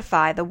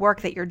justify the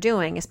work that you're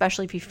doing,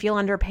 especially if you feel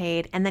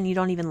underpaid and then you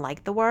don't even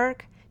like the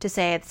work, to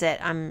say it's it.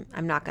 I'm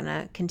not going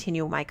to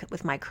continue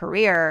with my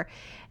career,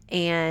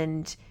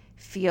 and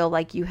feel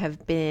like you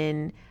have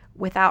been,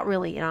 without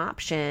really an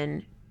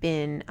option,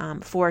 been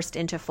forced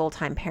into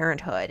full-time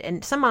parenthood.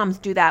 And some moms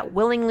do that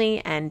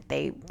willingly, and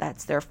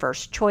that's their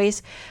first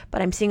choice.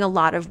 But I'm seeing a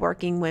lot of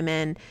working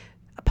women,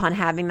 upon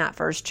having that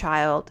first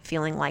child,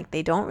 feeling like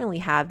they don't really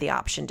have the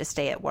option to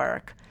stay at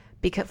work,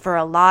 because for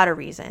a lot of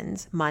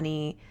reasons: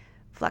 money,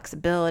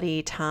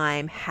 flexibility,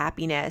 time,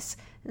 happiness.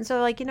 And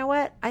so, like, you know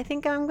what? I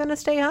think I'm going to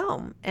stay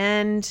home.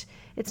 And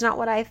it's not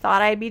what I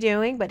thought I'd be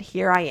doing, but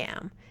here I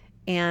am.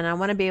 And I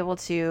want to be able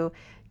to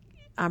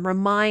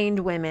remind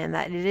women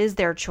that it is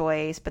their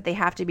choice, but they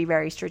have to be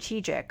very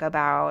strategic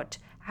about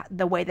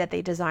the way that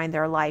they design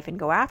their life and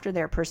go after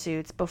their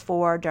pursuits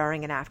before,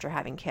 during, and after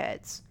having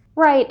kids.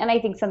 Right. And I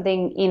think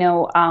something,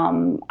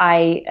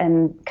 I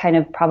am kind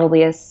of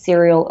probably a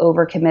serial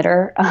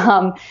overcommitter.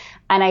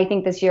 And I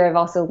think this year I've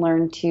also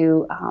learned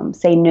to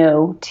say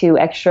no to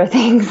extra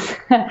things,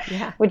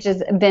 which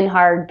has been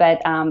hard,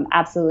 but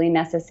absolutely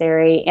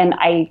necessary. And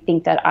I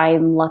think that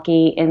I'm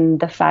lucky in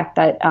the fact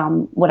that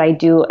what I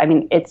do,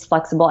 it's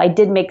flexible. I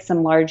did make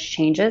some large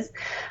changes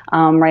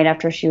right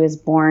after she was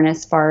born,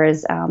 as far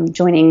as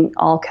joining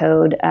All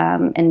Code,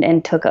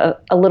 and took a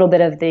little bit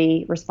of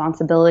the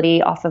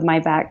responsibility off of my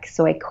back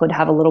so I could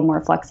have a little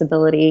more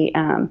flexibility.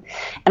 And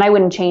I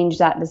wouldn't change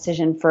that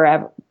decision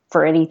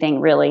for anything,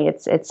 really.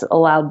 It's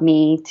allowed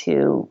me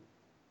to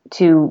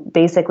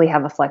basically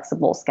have a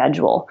flexible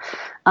schedule.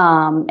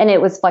 And it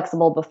was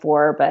flexible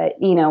before, but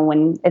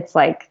when it's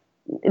like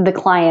the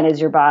client is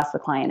your boss, the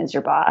client is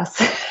your boss.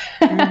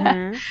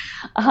 Mm-hmm.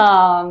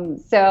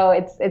 So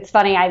it's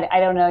funny. I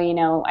don't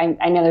know,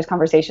 I know there's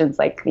conversations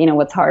like,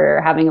 what's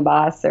harder, having a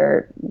boss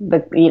or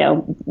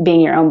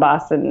being your own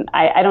boss. And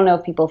I don't know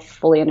if people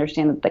fully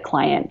understand that the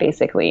client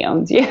basically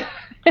owns you.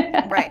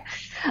 Right.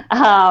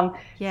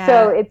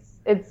 So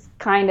it's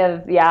kind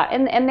of,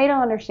 and they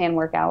don't understand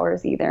work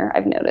hours either,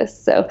 I've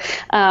noticed. So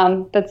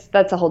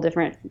that's a whole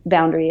different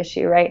boundary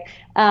issue, right?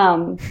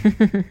 But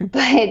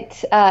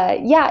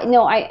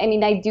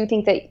I do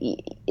think that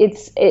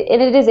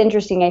it is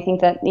interesting. I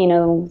think that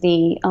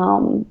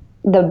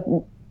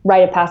the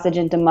rite of passage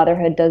into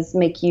motherhood does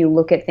make you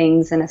look at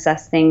things and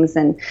assess things,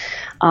 and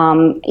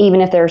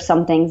even if there are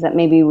some things that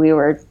maybe we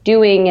were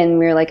doing and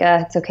we were like,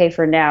 it's okay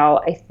for now,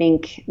 I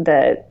think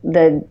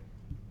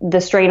the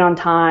strain on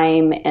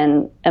time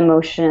and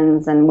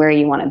emotions and where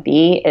you want to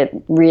be, it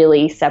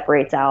really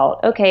separates out,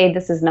 okay,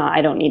 this is not,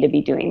 I don't need to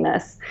be doing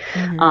this,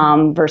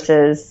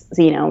 versus,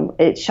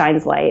 it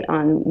shines light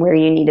on where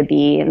you need to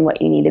be and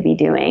what you need to be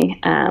doing.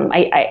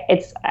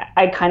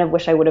 I kind of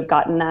wish I would have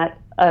gotten that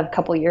a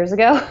couple years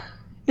ago,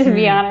 to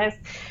be honest.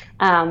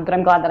 But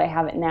I'm glad that I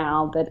have it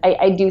now. But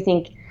I do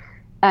think,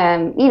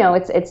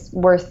 it's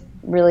worth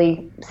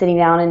really sitting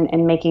down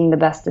and making the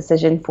best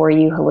decision for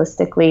you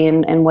holistically,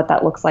 and what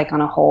that looks like on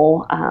a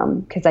whole.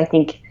 Because I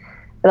think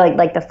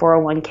like the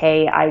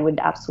 401k, I would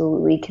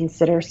absolutely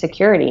consider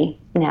security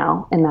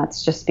now. And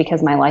that's just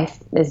because my life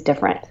is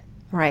different.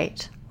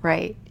 Right.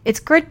 It's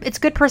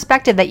good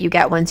perspective that you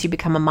get once you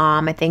become a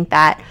mom. I think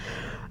that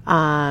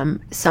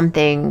some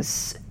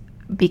things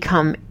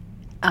become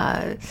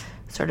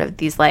sort of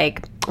these,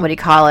 like, what do you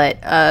call it?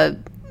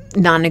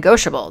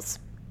 Non-negotiables.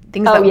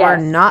 Things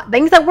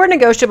that were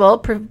negotiable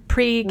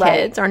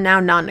pre-kids are now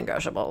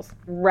non-negotiables.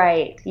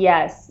 Right.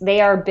 Yes. They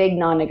are big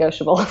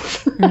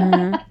non-negotiables.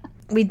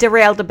 Mm-hmm. We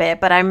derailed a bit,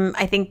 but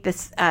I think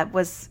this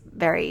was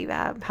very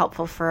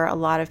helpful for a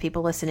lot of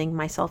people listening,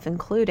 myself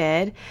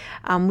included.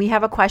 We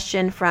have a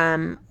question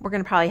we're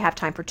going to probably have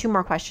time for 2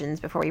 more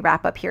questions before we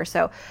wrap up here.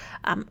 So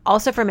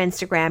also from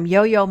Instagram,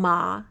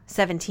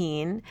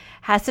 YoYoMa17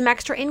 has some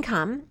extra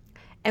income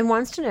and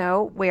wants to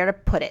know where to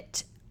put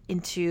it.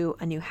 Into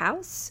a new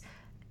house?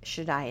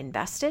 Should I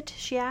invest it,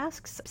 she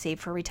asks? Save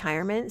for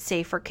retirement?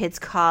 Save for kids'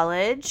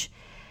 college?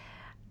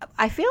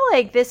 I feel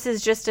like this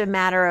is just a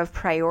matter of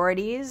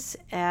priorities.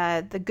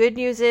 The good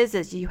news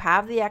is you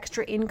have the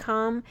extra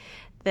income.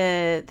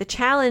 The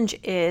challenge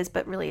is,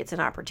 but really it's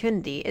an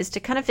opportunity, is to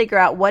kind of figure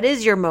out what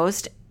is your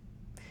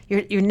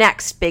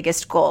next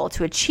biggest goal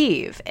to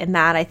achieve. And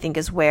that, I think,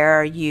 is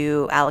where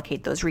you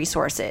allocate those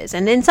resources.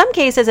 And in some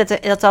cases,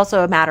 it's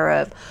also a matter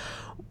of,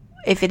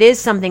 if it is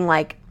something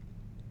like,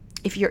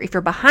 if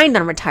you're behind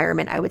on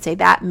retirement, I would say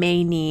that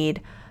may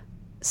need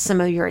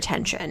some of your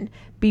attention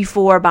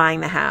before buying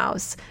the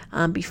house,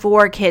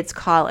 before kids'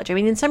 college.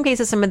 In some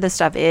cases, some of this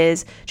stuff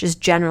is just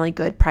generally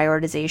good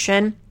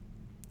prioritization.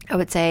 I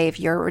would say if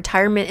your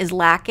retirement is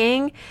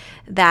lacking,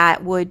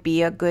 that would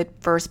be a good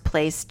first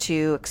place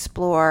to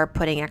explore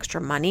putting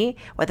extra money,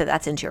 whether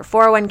that's into your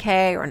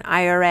 401k or an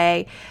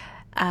IRA.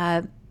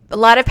 A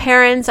lot of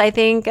parents, I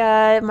think,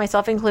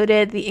 myself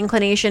included, the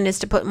inclination is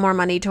to put more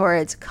money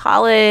towards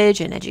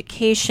college and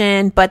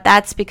education, but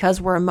that's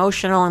because we're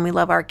emotional and we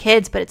love our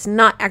kids, but it's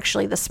not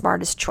actually the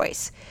smartest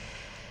choice.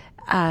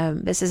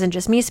 this isn't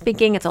just me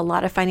speaking, it's a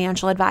lot of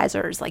financial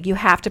advisors. Like, you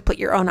have to put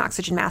your own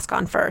oxygen mask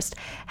on first,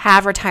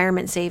 have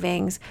retirement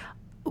savings,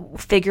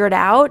 figure it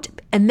out.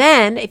 And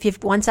then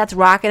once that's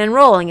rocking and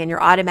rolling and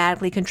you're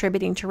automatically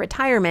contributing to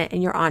retirement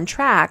and you're on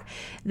track,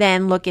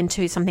 then look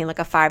into something like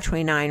a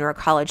 529 or a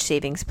college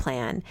savings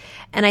plan.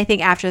 And I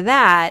think after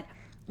that,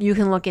 you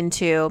can look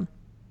into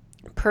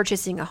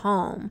purchasing a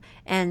home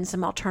and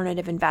some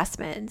alternative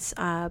investments.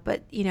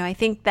 But, I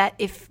think that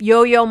if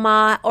Yo-Yo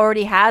Ma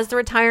already has the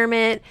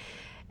retirement,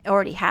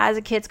 already has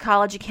a kid's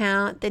college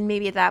account, then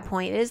maybe at that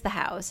point it is the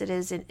house. It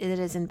is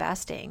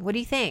investing. What do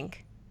you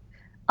think?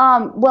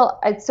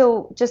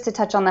 So just to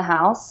touch on the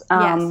house,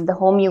 Yes. the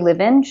home you live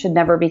in should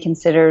never be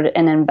considered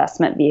an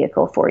investment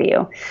vehicle for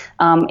you.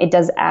 It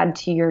does add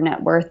to your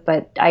net worth,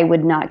 but I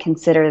would not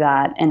consider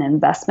that an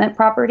investment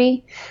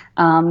property,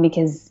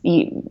 because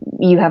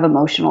you have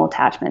emotional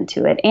attachment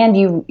to it, and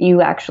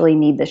you actually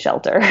need the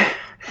shelter.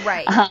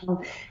 Right.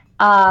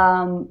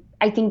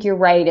 I think you're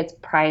right. It's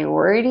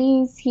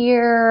priorities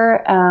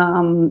here.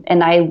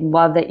 And I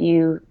love that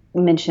you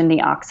mentioned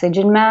the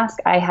oxygen mask.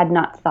 I had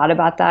not thought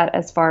about that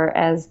as far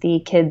as the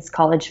kids'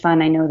 college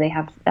fund. I know they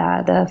have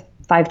the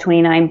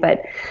 529,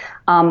 but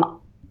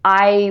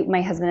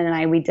my husband and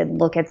I, we did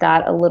look at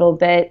that a little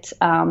bit.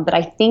 But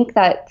I think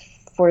that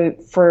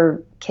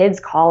for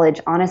kids'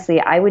 college, honestly,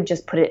 I would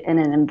just put it in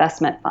an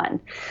investment fund.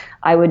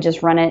 I would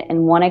just run it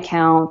in one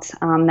account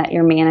that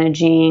you're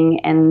managing,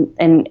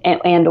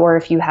 and or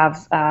if you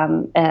have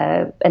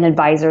an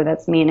advisor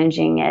that's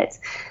managing it.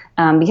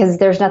 Because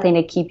there's nothing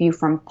to keep you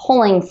from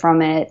pulling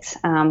from it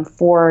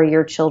for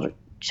your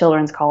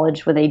children's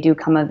college when they do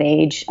come of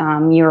age.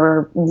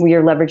 You're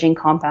leveraging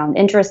compound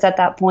interest at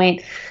that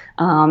point.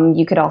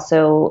 You could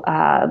also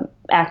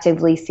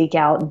actively seek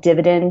out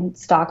dividend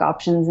stock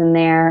options in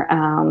there,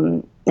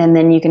 and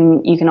then you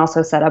can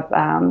also set up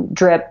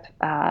DRIP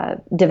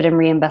dividend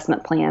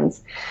reinvestment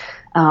plans.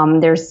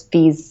 There's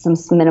fees, some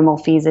minimal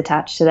fees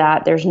attached to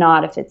that. There's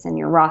not if it's in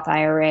your Roth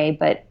IRA,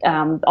 but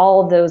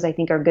all of those I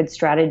think are good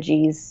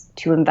strategies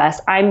to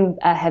invest. I'm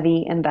a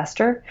heavy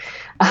investor,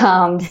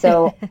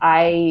 so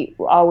I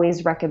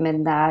always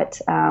recommend that.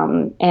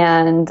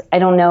 And I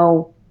don't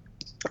know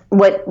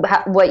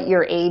what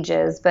your age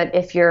is, but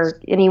if you're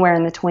anywhere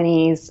in the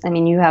 20s, I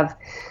mean, you have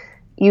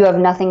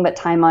nothing but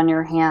time on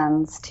your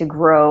hands to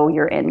grow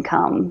your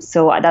income.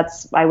 So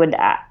I would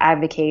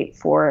advocate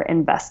for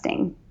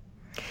investing.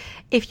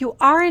 If you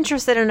are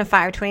interested in a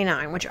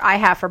 529, which I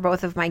have for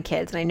both of my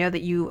kids, and I know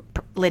that you,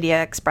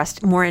 Lydia,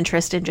 expressed more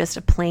interest in just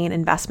a plain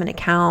investment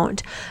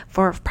account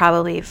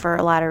probably for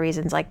a lot of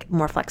reasons, like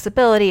more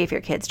flexibility if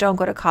your kids don't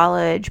go to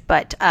college,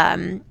 but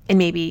and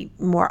maybe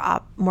more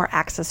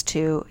access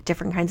to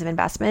different kinds of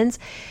investments.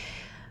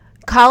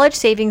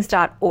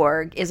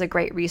 Collegesavings.org is a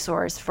great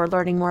resource for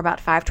learning more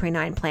about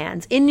 529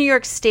 plans. In New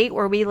York State,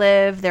 where we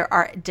live, there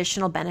are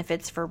additional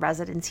benefits for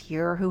residents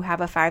here who have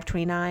a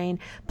 529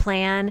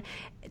 plan,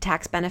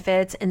 tax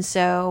benefits. And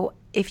so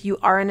if you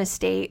are in a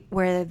state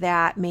where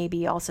that may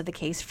be also the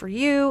case for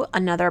you,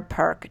 another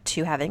perk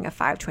to having a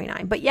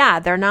 529. But yeah,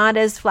 they're not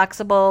as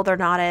flexible. They're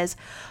not as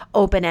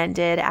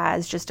open-ended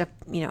as just a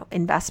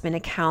investment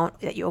account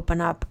that you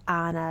open up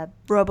on a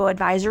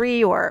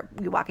robo-advisory, or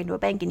you walk into a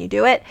bank and you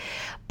do it.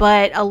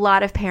 But a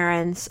lot of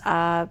parents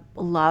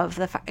love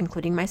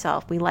including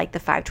myself, we like the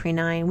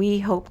 529. We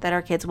hope that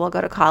our kids will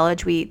go to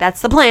college.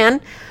 That's the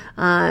plan.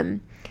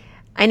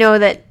 I know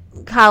that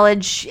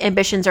college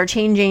ambitions are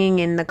changing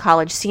and the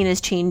college scene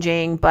is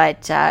changing,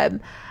 but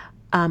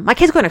my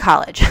kid's going to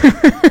college.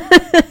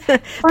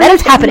 That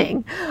is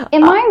happening.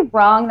 Am I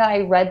wrong that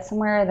I read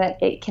somewhere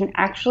that it can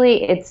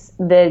actually, it's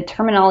the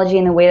terminology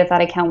and the way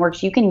that account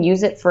works, you can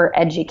use it for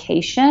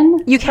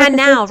education? You can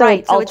now,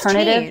 right? So it's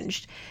alternative?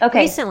 changed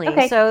recently.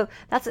 Okay. So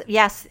that's,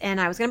 yes.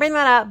 And I was going to bring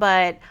that up,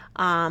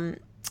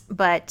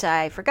 but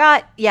I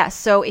forgot. Yes.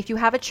 So if you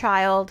have a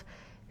child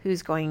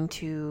who's going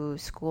to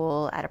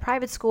school at a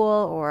private school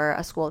or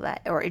a school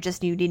or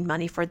just you need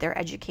money for their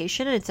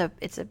education, and it's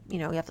a you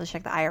have to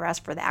check the IRS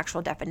for the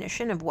actual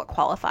definition of what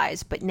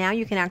qualifies. But now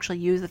you can actually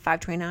use the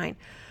 529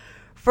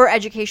 for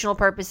educational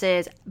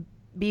purposes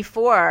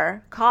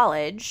before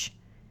college.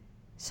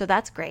 So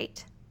that's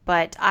great.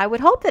 But I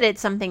would hope that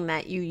it's something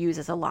that you use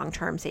as a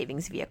long-term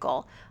savings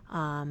vehicle.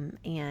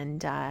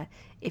 And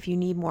if you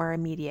need more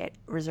immediate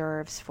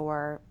reserves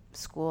for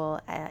school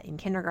in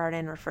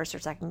kindergarten or first or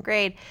second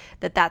grade,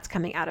 that's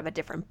coming out of a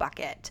different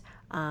bucket.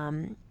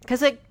 Because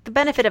the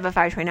benefit of a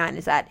 529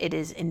 is that it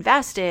is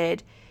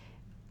invested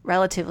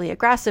relatively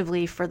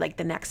aggressively for like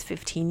the next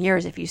 15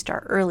 years if you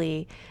start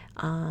early.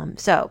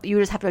 So you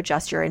just have to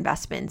adjust your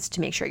investments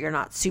to make sure you're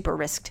not super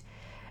risk.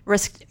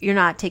 You're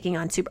not taking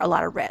on a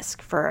lot of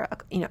risk for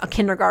a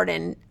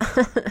kindergarten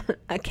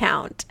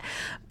account.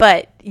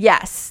 But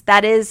yes,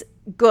 that is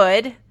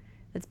good.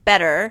 That's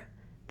better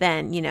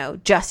than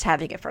just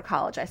having it for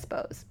college, I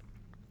suppose.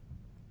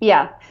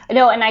 Yeah,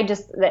 no, and I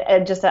just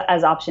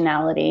as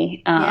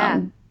optionality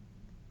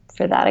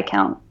for that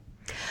account.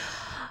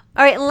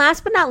 All right, and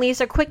last but not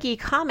least, a quickie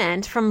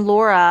comment from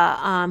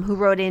Laura, who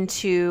wrote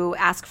into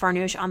Ask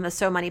Farnoosh on the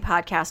So Money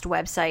podcast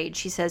website.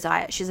 She says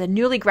she's a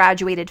newly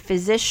graduated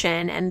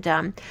physician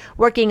and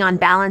working on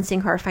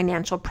balancing her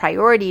financial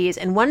priorities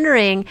and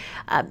wondering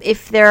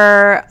if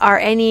there are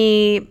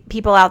any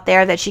people out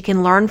there that she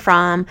can learn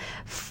from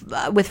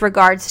with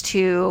regards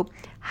to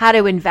how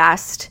to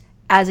invest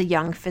as a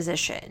young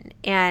physician.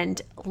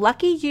 And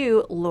lucky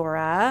you,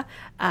 Laura.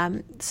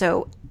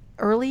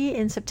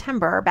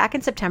 Back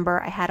in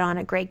September, I had on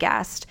a great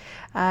guest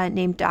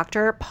named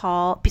Dr.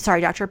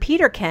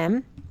 Peter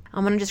Kim.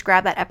 I'm going to just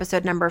grab that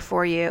episode number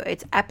for you.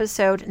 It's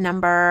episode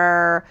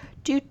number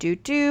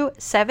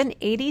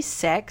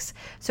 786.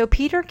 So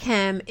Peter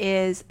Kim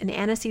is an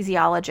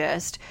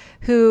anesthesiologist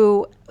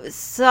who,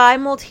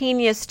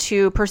 simultaneous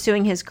to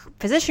pursuing his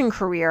physician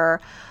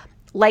career,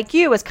 like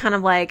you, was kind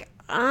of like,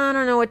 I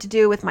don't know what to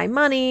do with my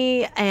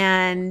money,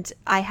 and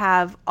I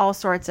have all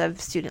sorts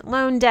of student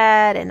loan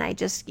debt, and I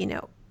just,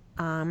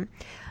 I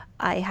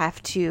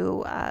have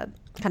to kind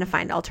of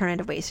find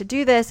alternative ways to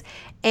do this.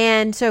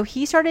 And so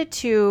he started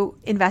to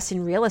invest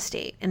in real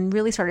estate and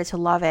really started to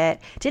love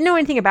it. Didn't know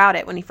anything about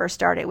it when he first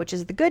started, which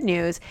is the good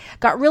news.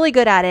 Got really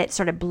good at it,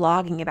 started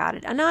blogging about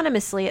it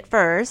anonymously at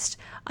first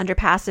under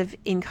Passive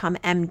Income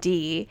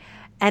MD,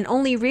 and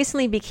only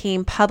recently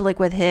became public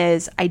with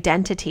his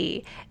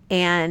identity,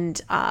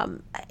 and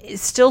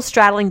is still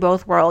straddling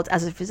both worlds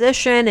as a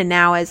physician and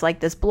now as like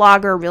this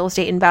blogger, real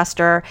estate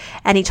investor.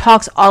 And he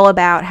talks all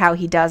about how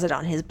he does it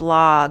on his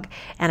blog.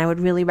 And I would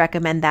really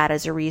recommend that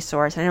as a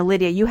resource. I know,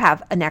 Lydia, you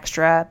have an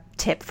extra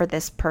tip for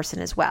this person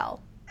as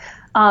well.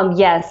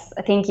 Yes,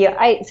 thank you.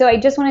 So I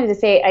just wanted to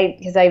say,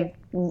 because I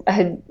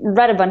had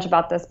read a bunch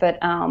about this, but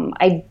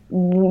I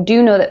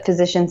do know that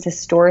physicians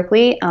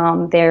historically,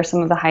 they're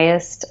some of the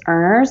highest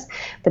earners,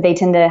 but they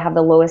tend to have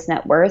the lowest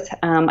net worth.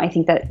 I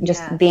think that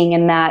just being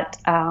in that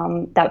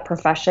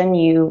profession,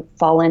 you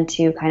fall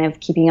into kind of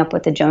keeping up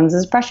with the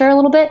Joneses pressure a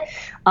little bit.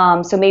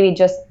 So maybe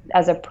just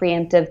as a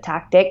preemptive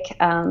tactic,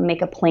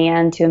 make a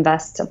plan to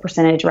invest a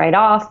percentage right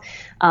off,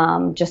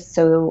 just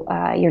so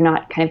you're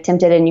not kind of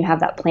tempted and you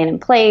have that plan in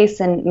place,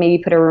 and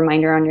maybe put a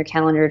reminder on your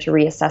calendar to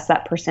reassess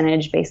that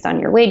percentage based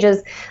on your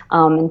wages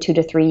in 2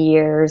 to 3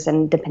 years,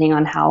 and depending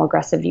on how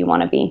aggressive you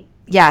want to be.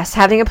 Yes,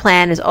 having a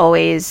plan is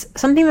always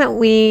something that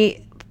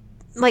we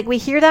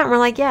hear that and we're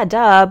like, yeah,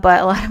 duh,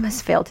 but a lot of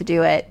us fail to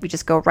do it. We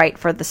just go right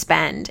for the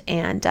spend.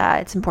 And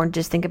it's important to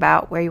just think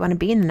about where you want to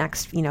be in the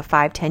next,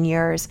 5-10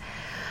 years.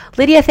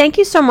 Lydia, thank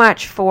you so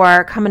much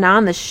for coming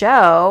on the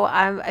show.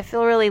 I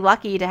feel really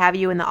lucky to have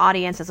you in the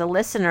audience as a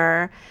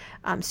listener.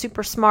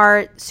 Super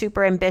smart,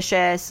 super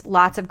ambitious,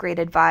 lots of great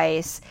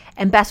advice,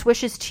 and best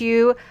wishes to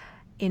you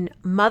in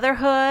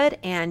motherhood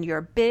and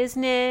your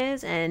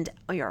business and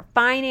your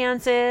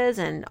finances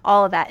and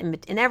all of that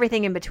and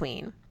everything in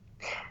between.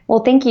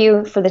 Well, thank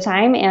you for the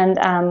time, and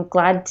I'm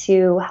glad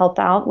to help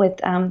out with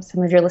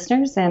some of your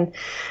listeners, and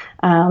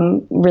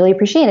really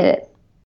appreciated it.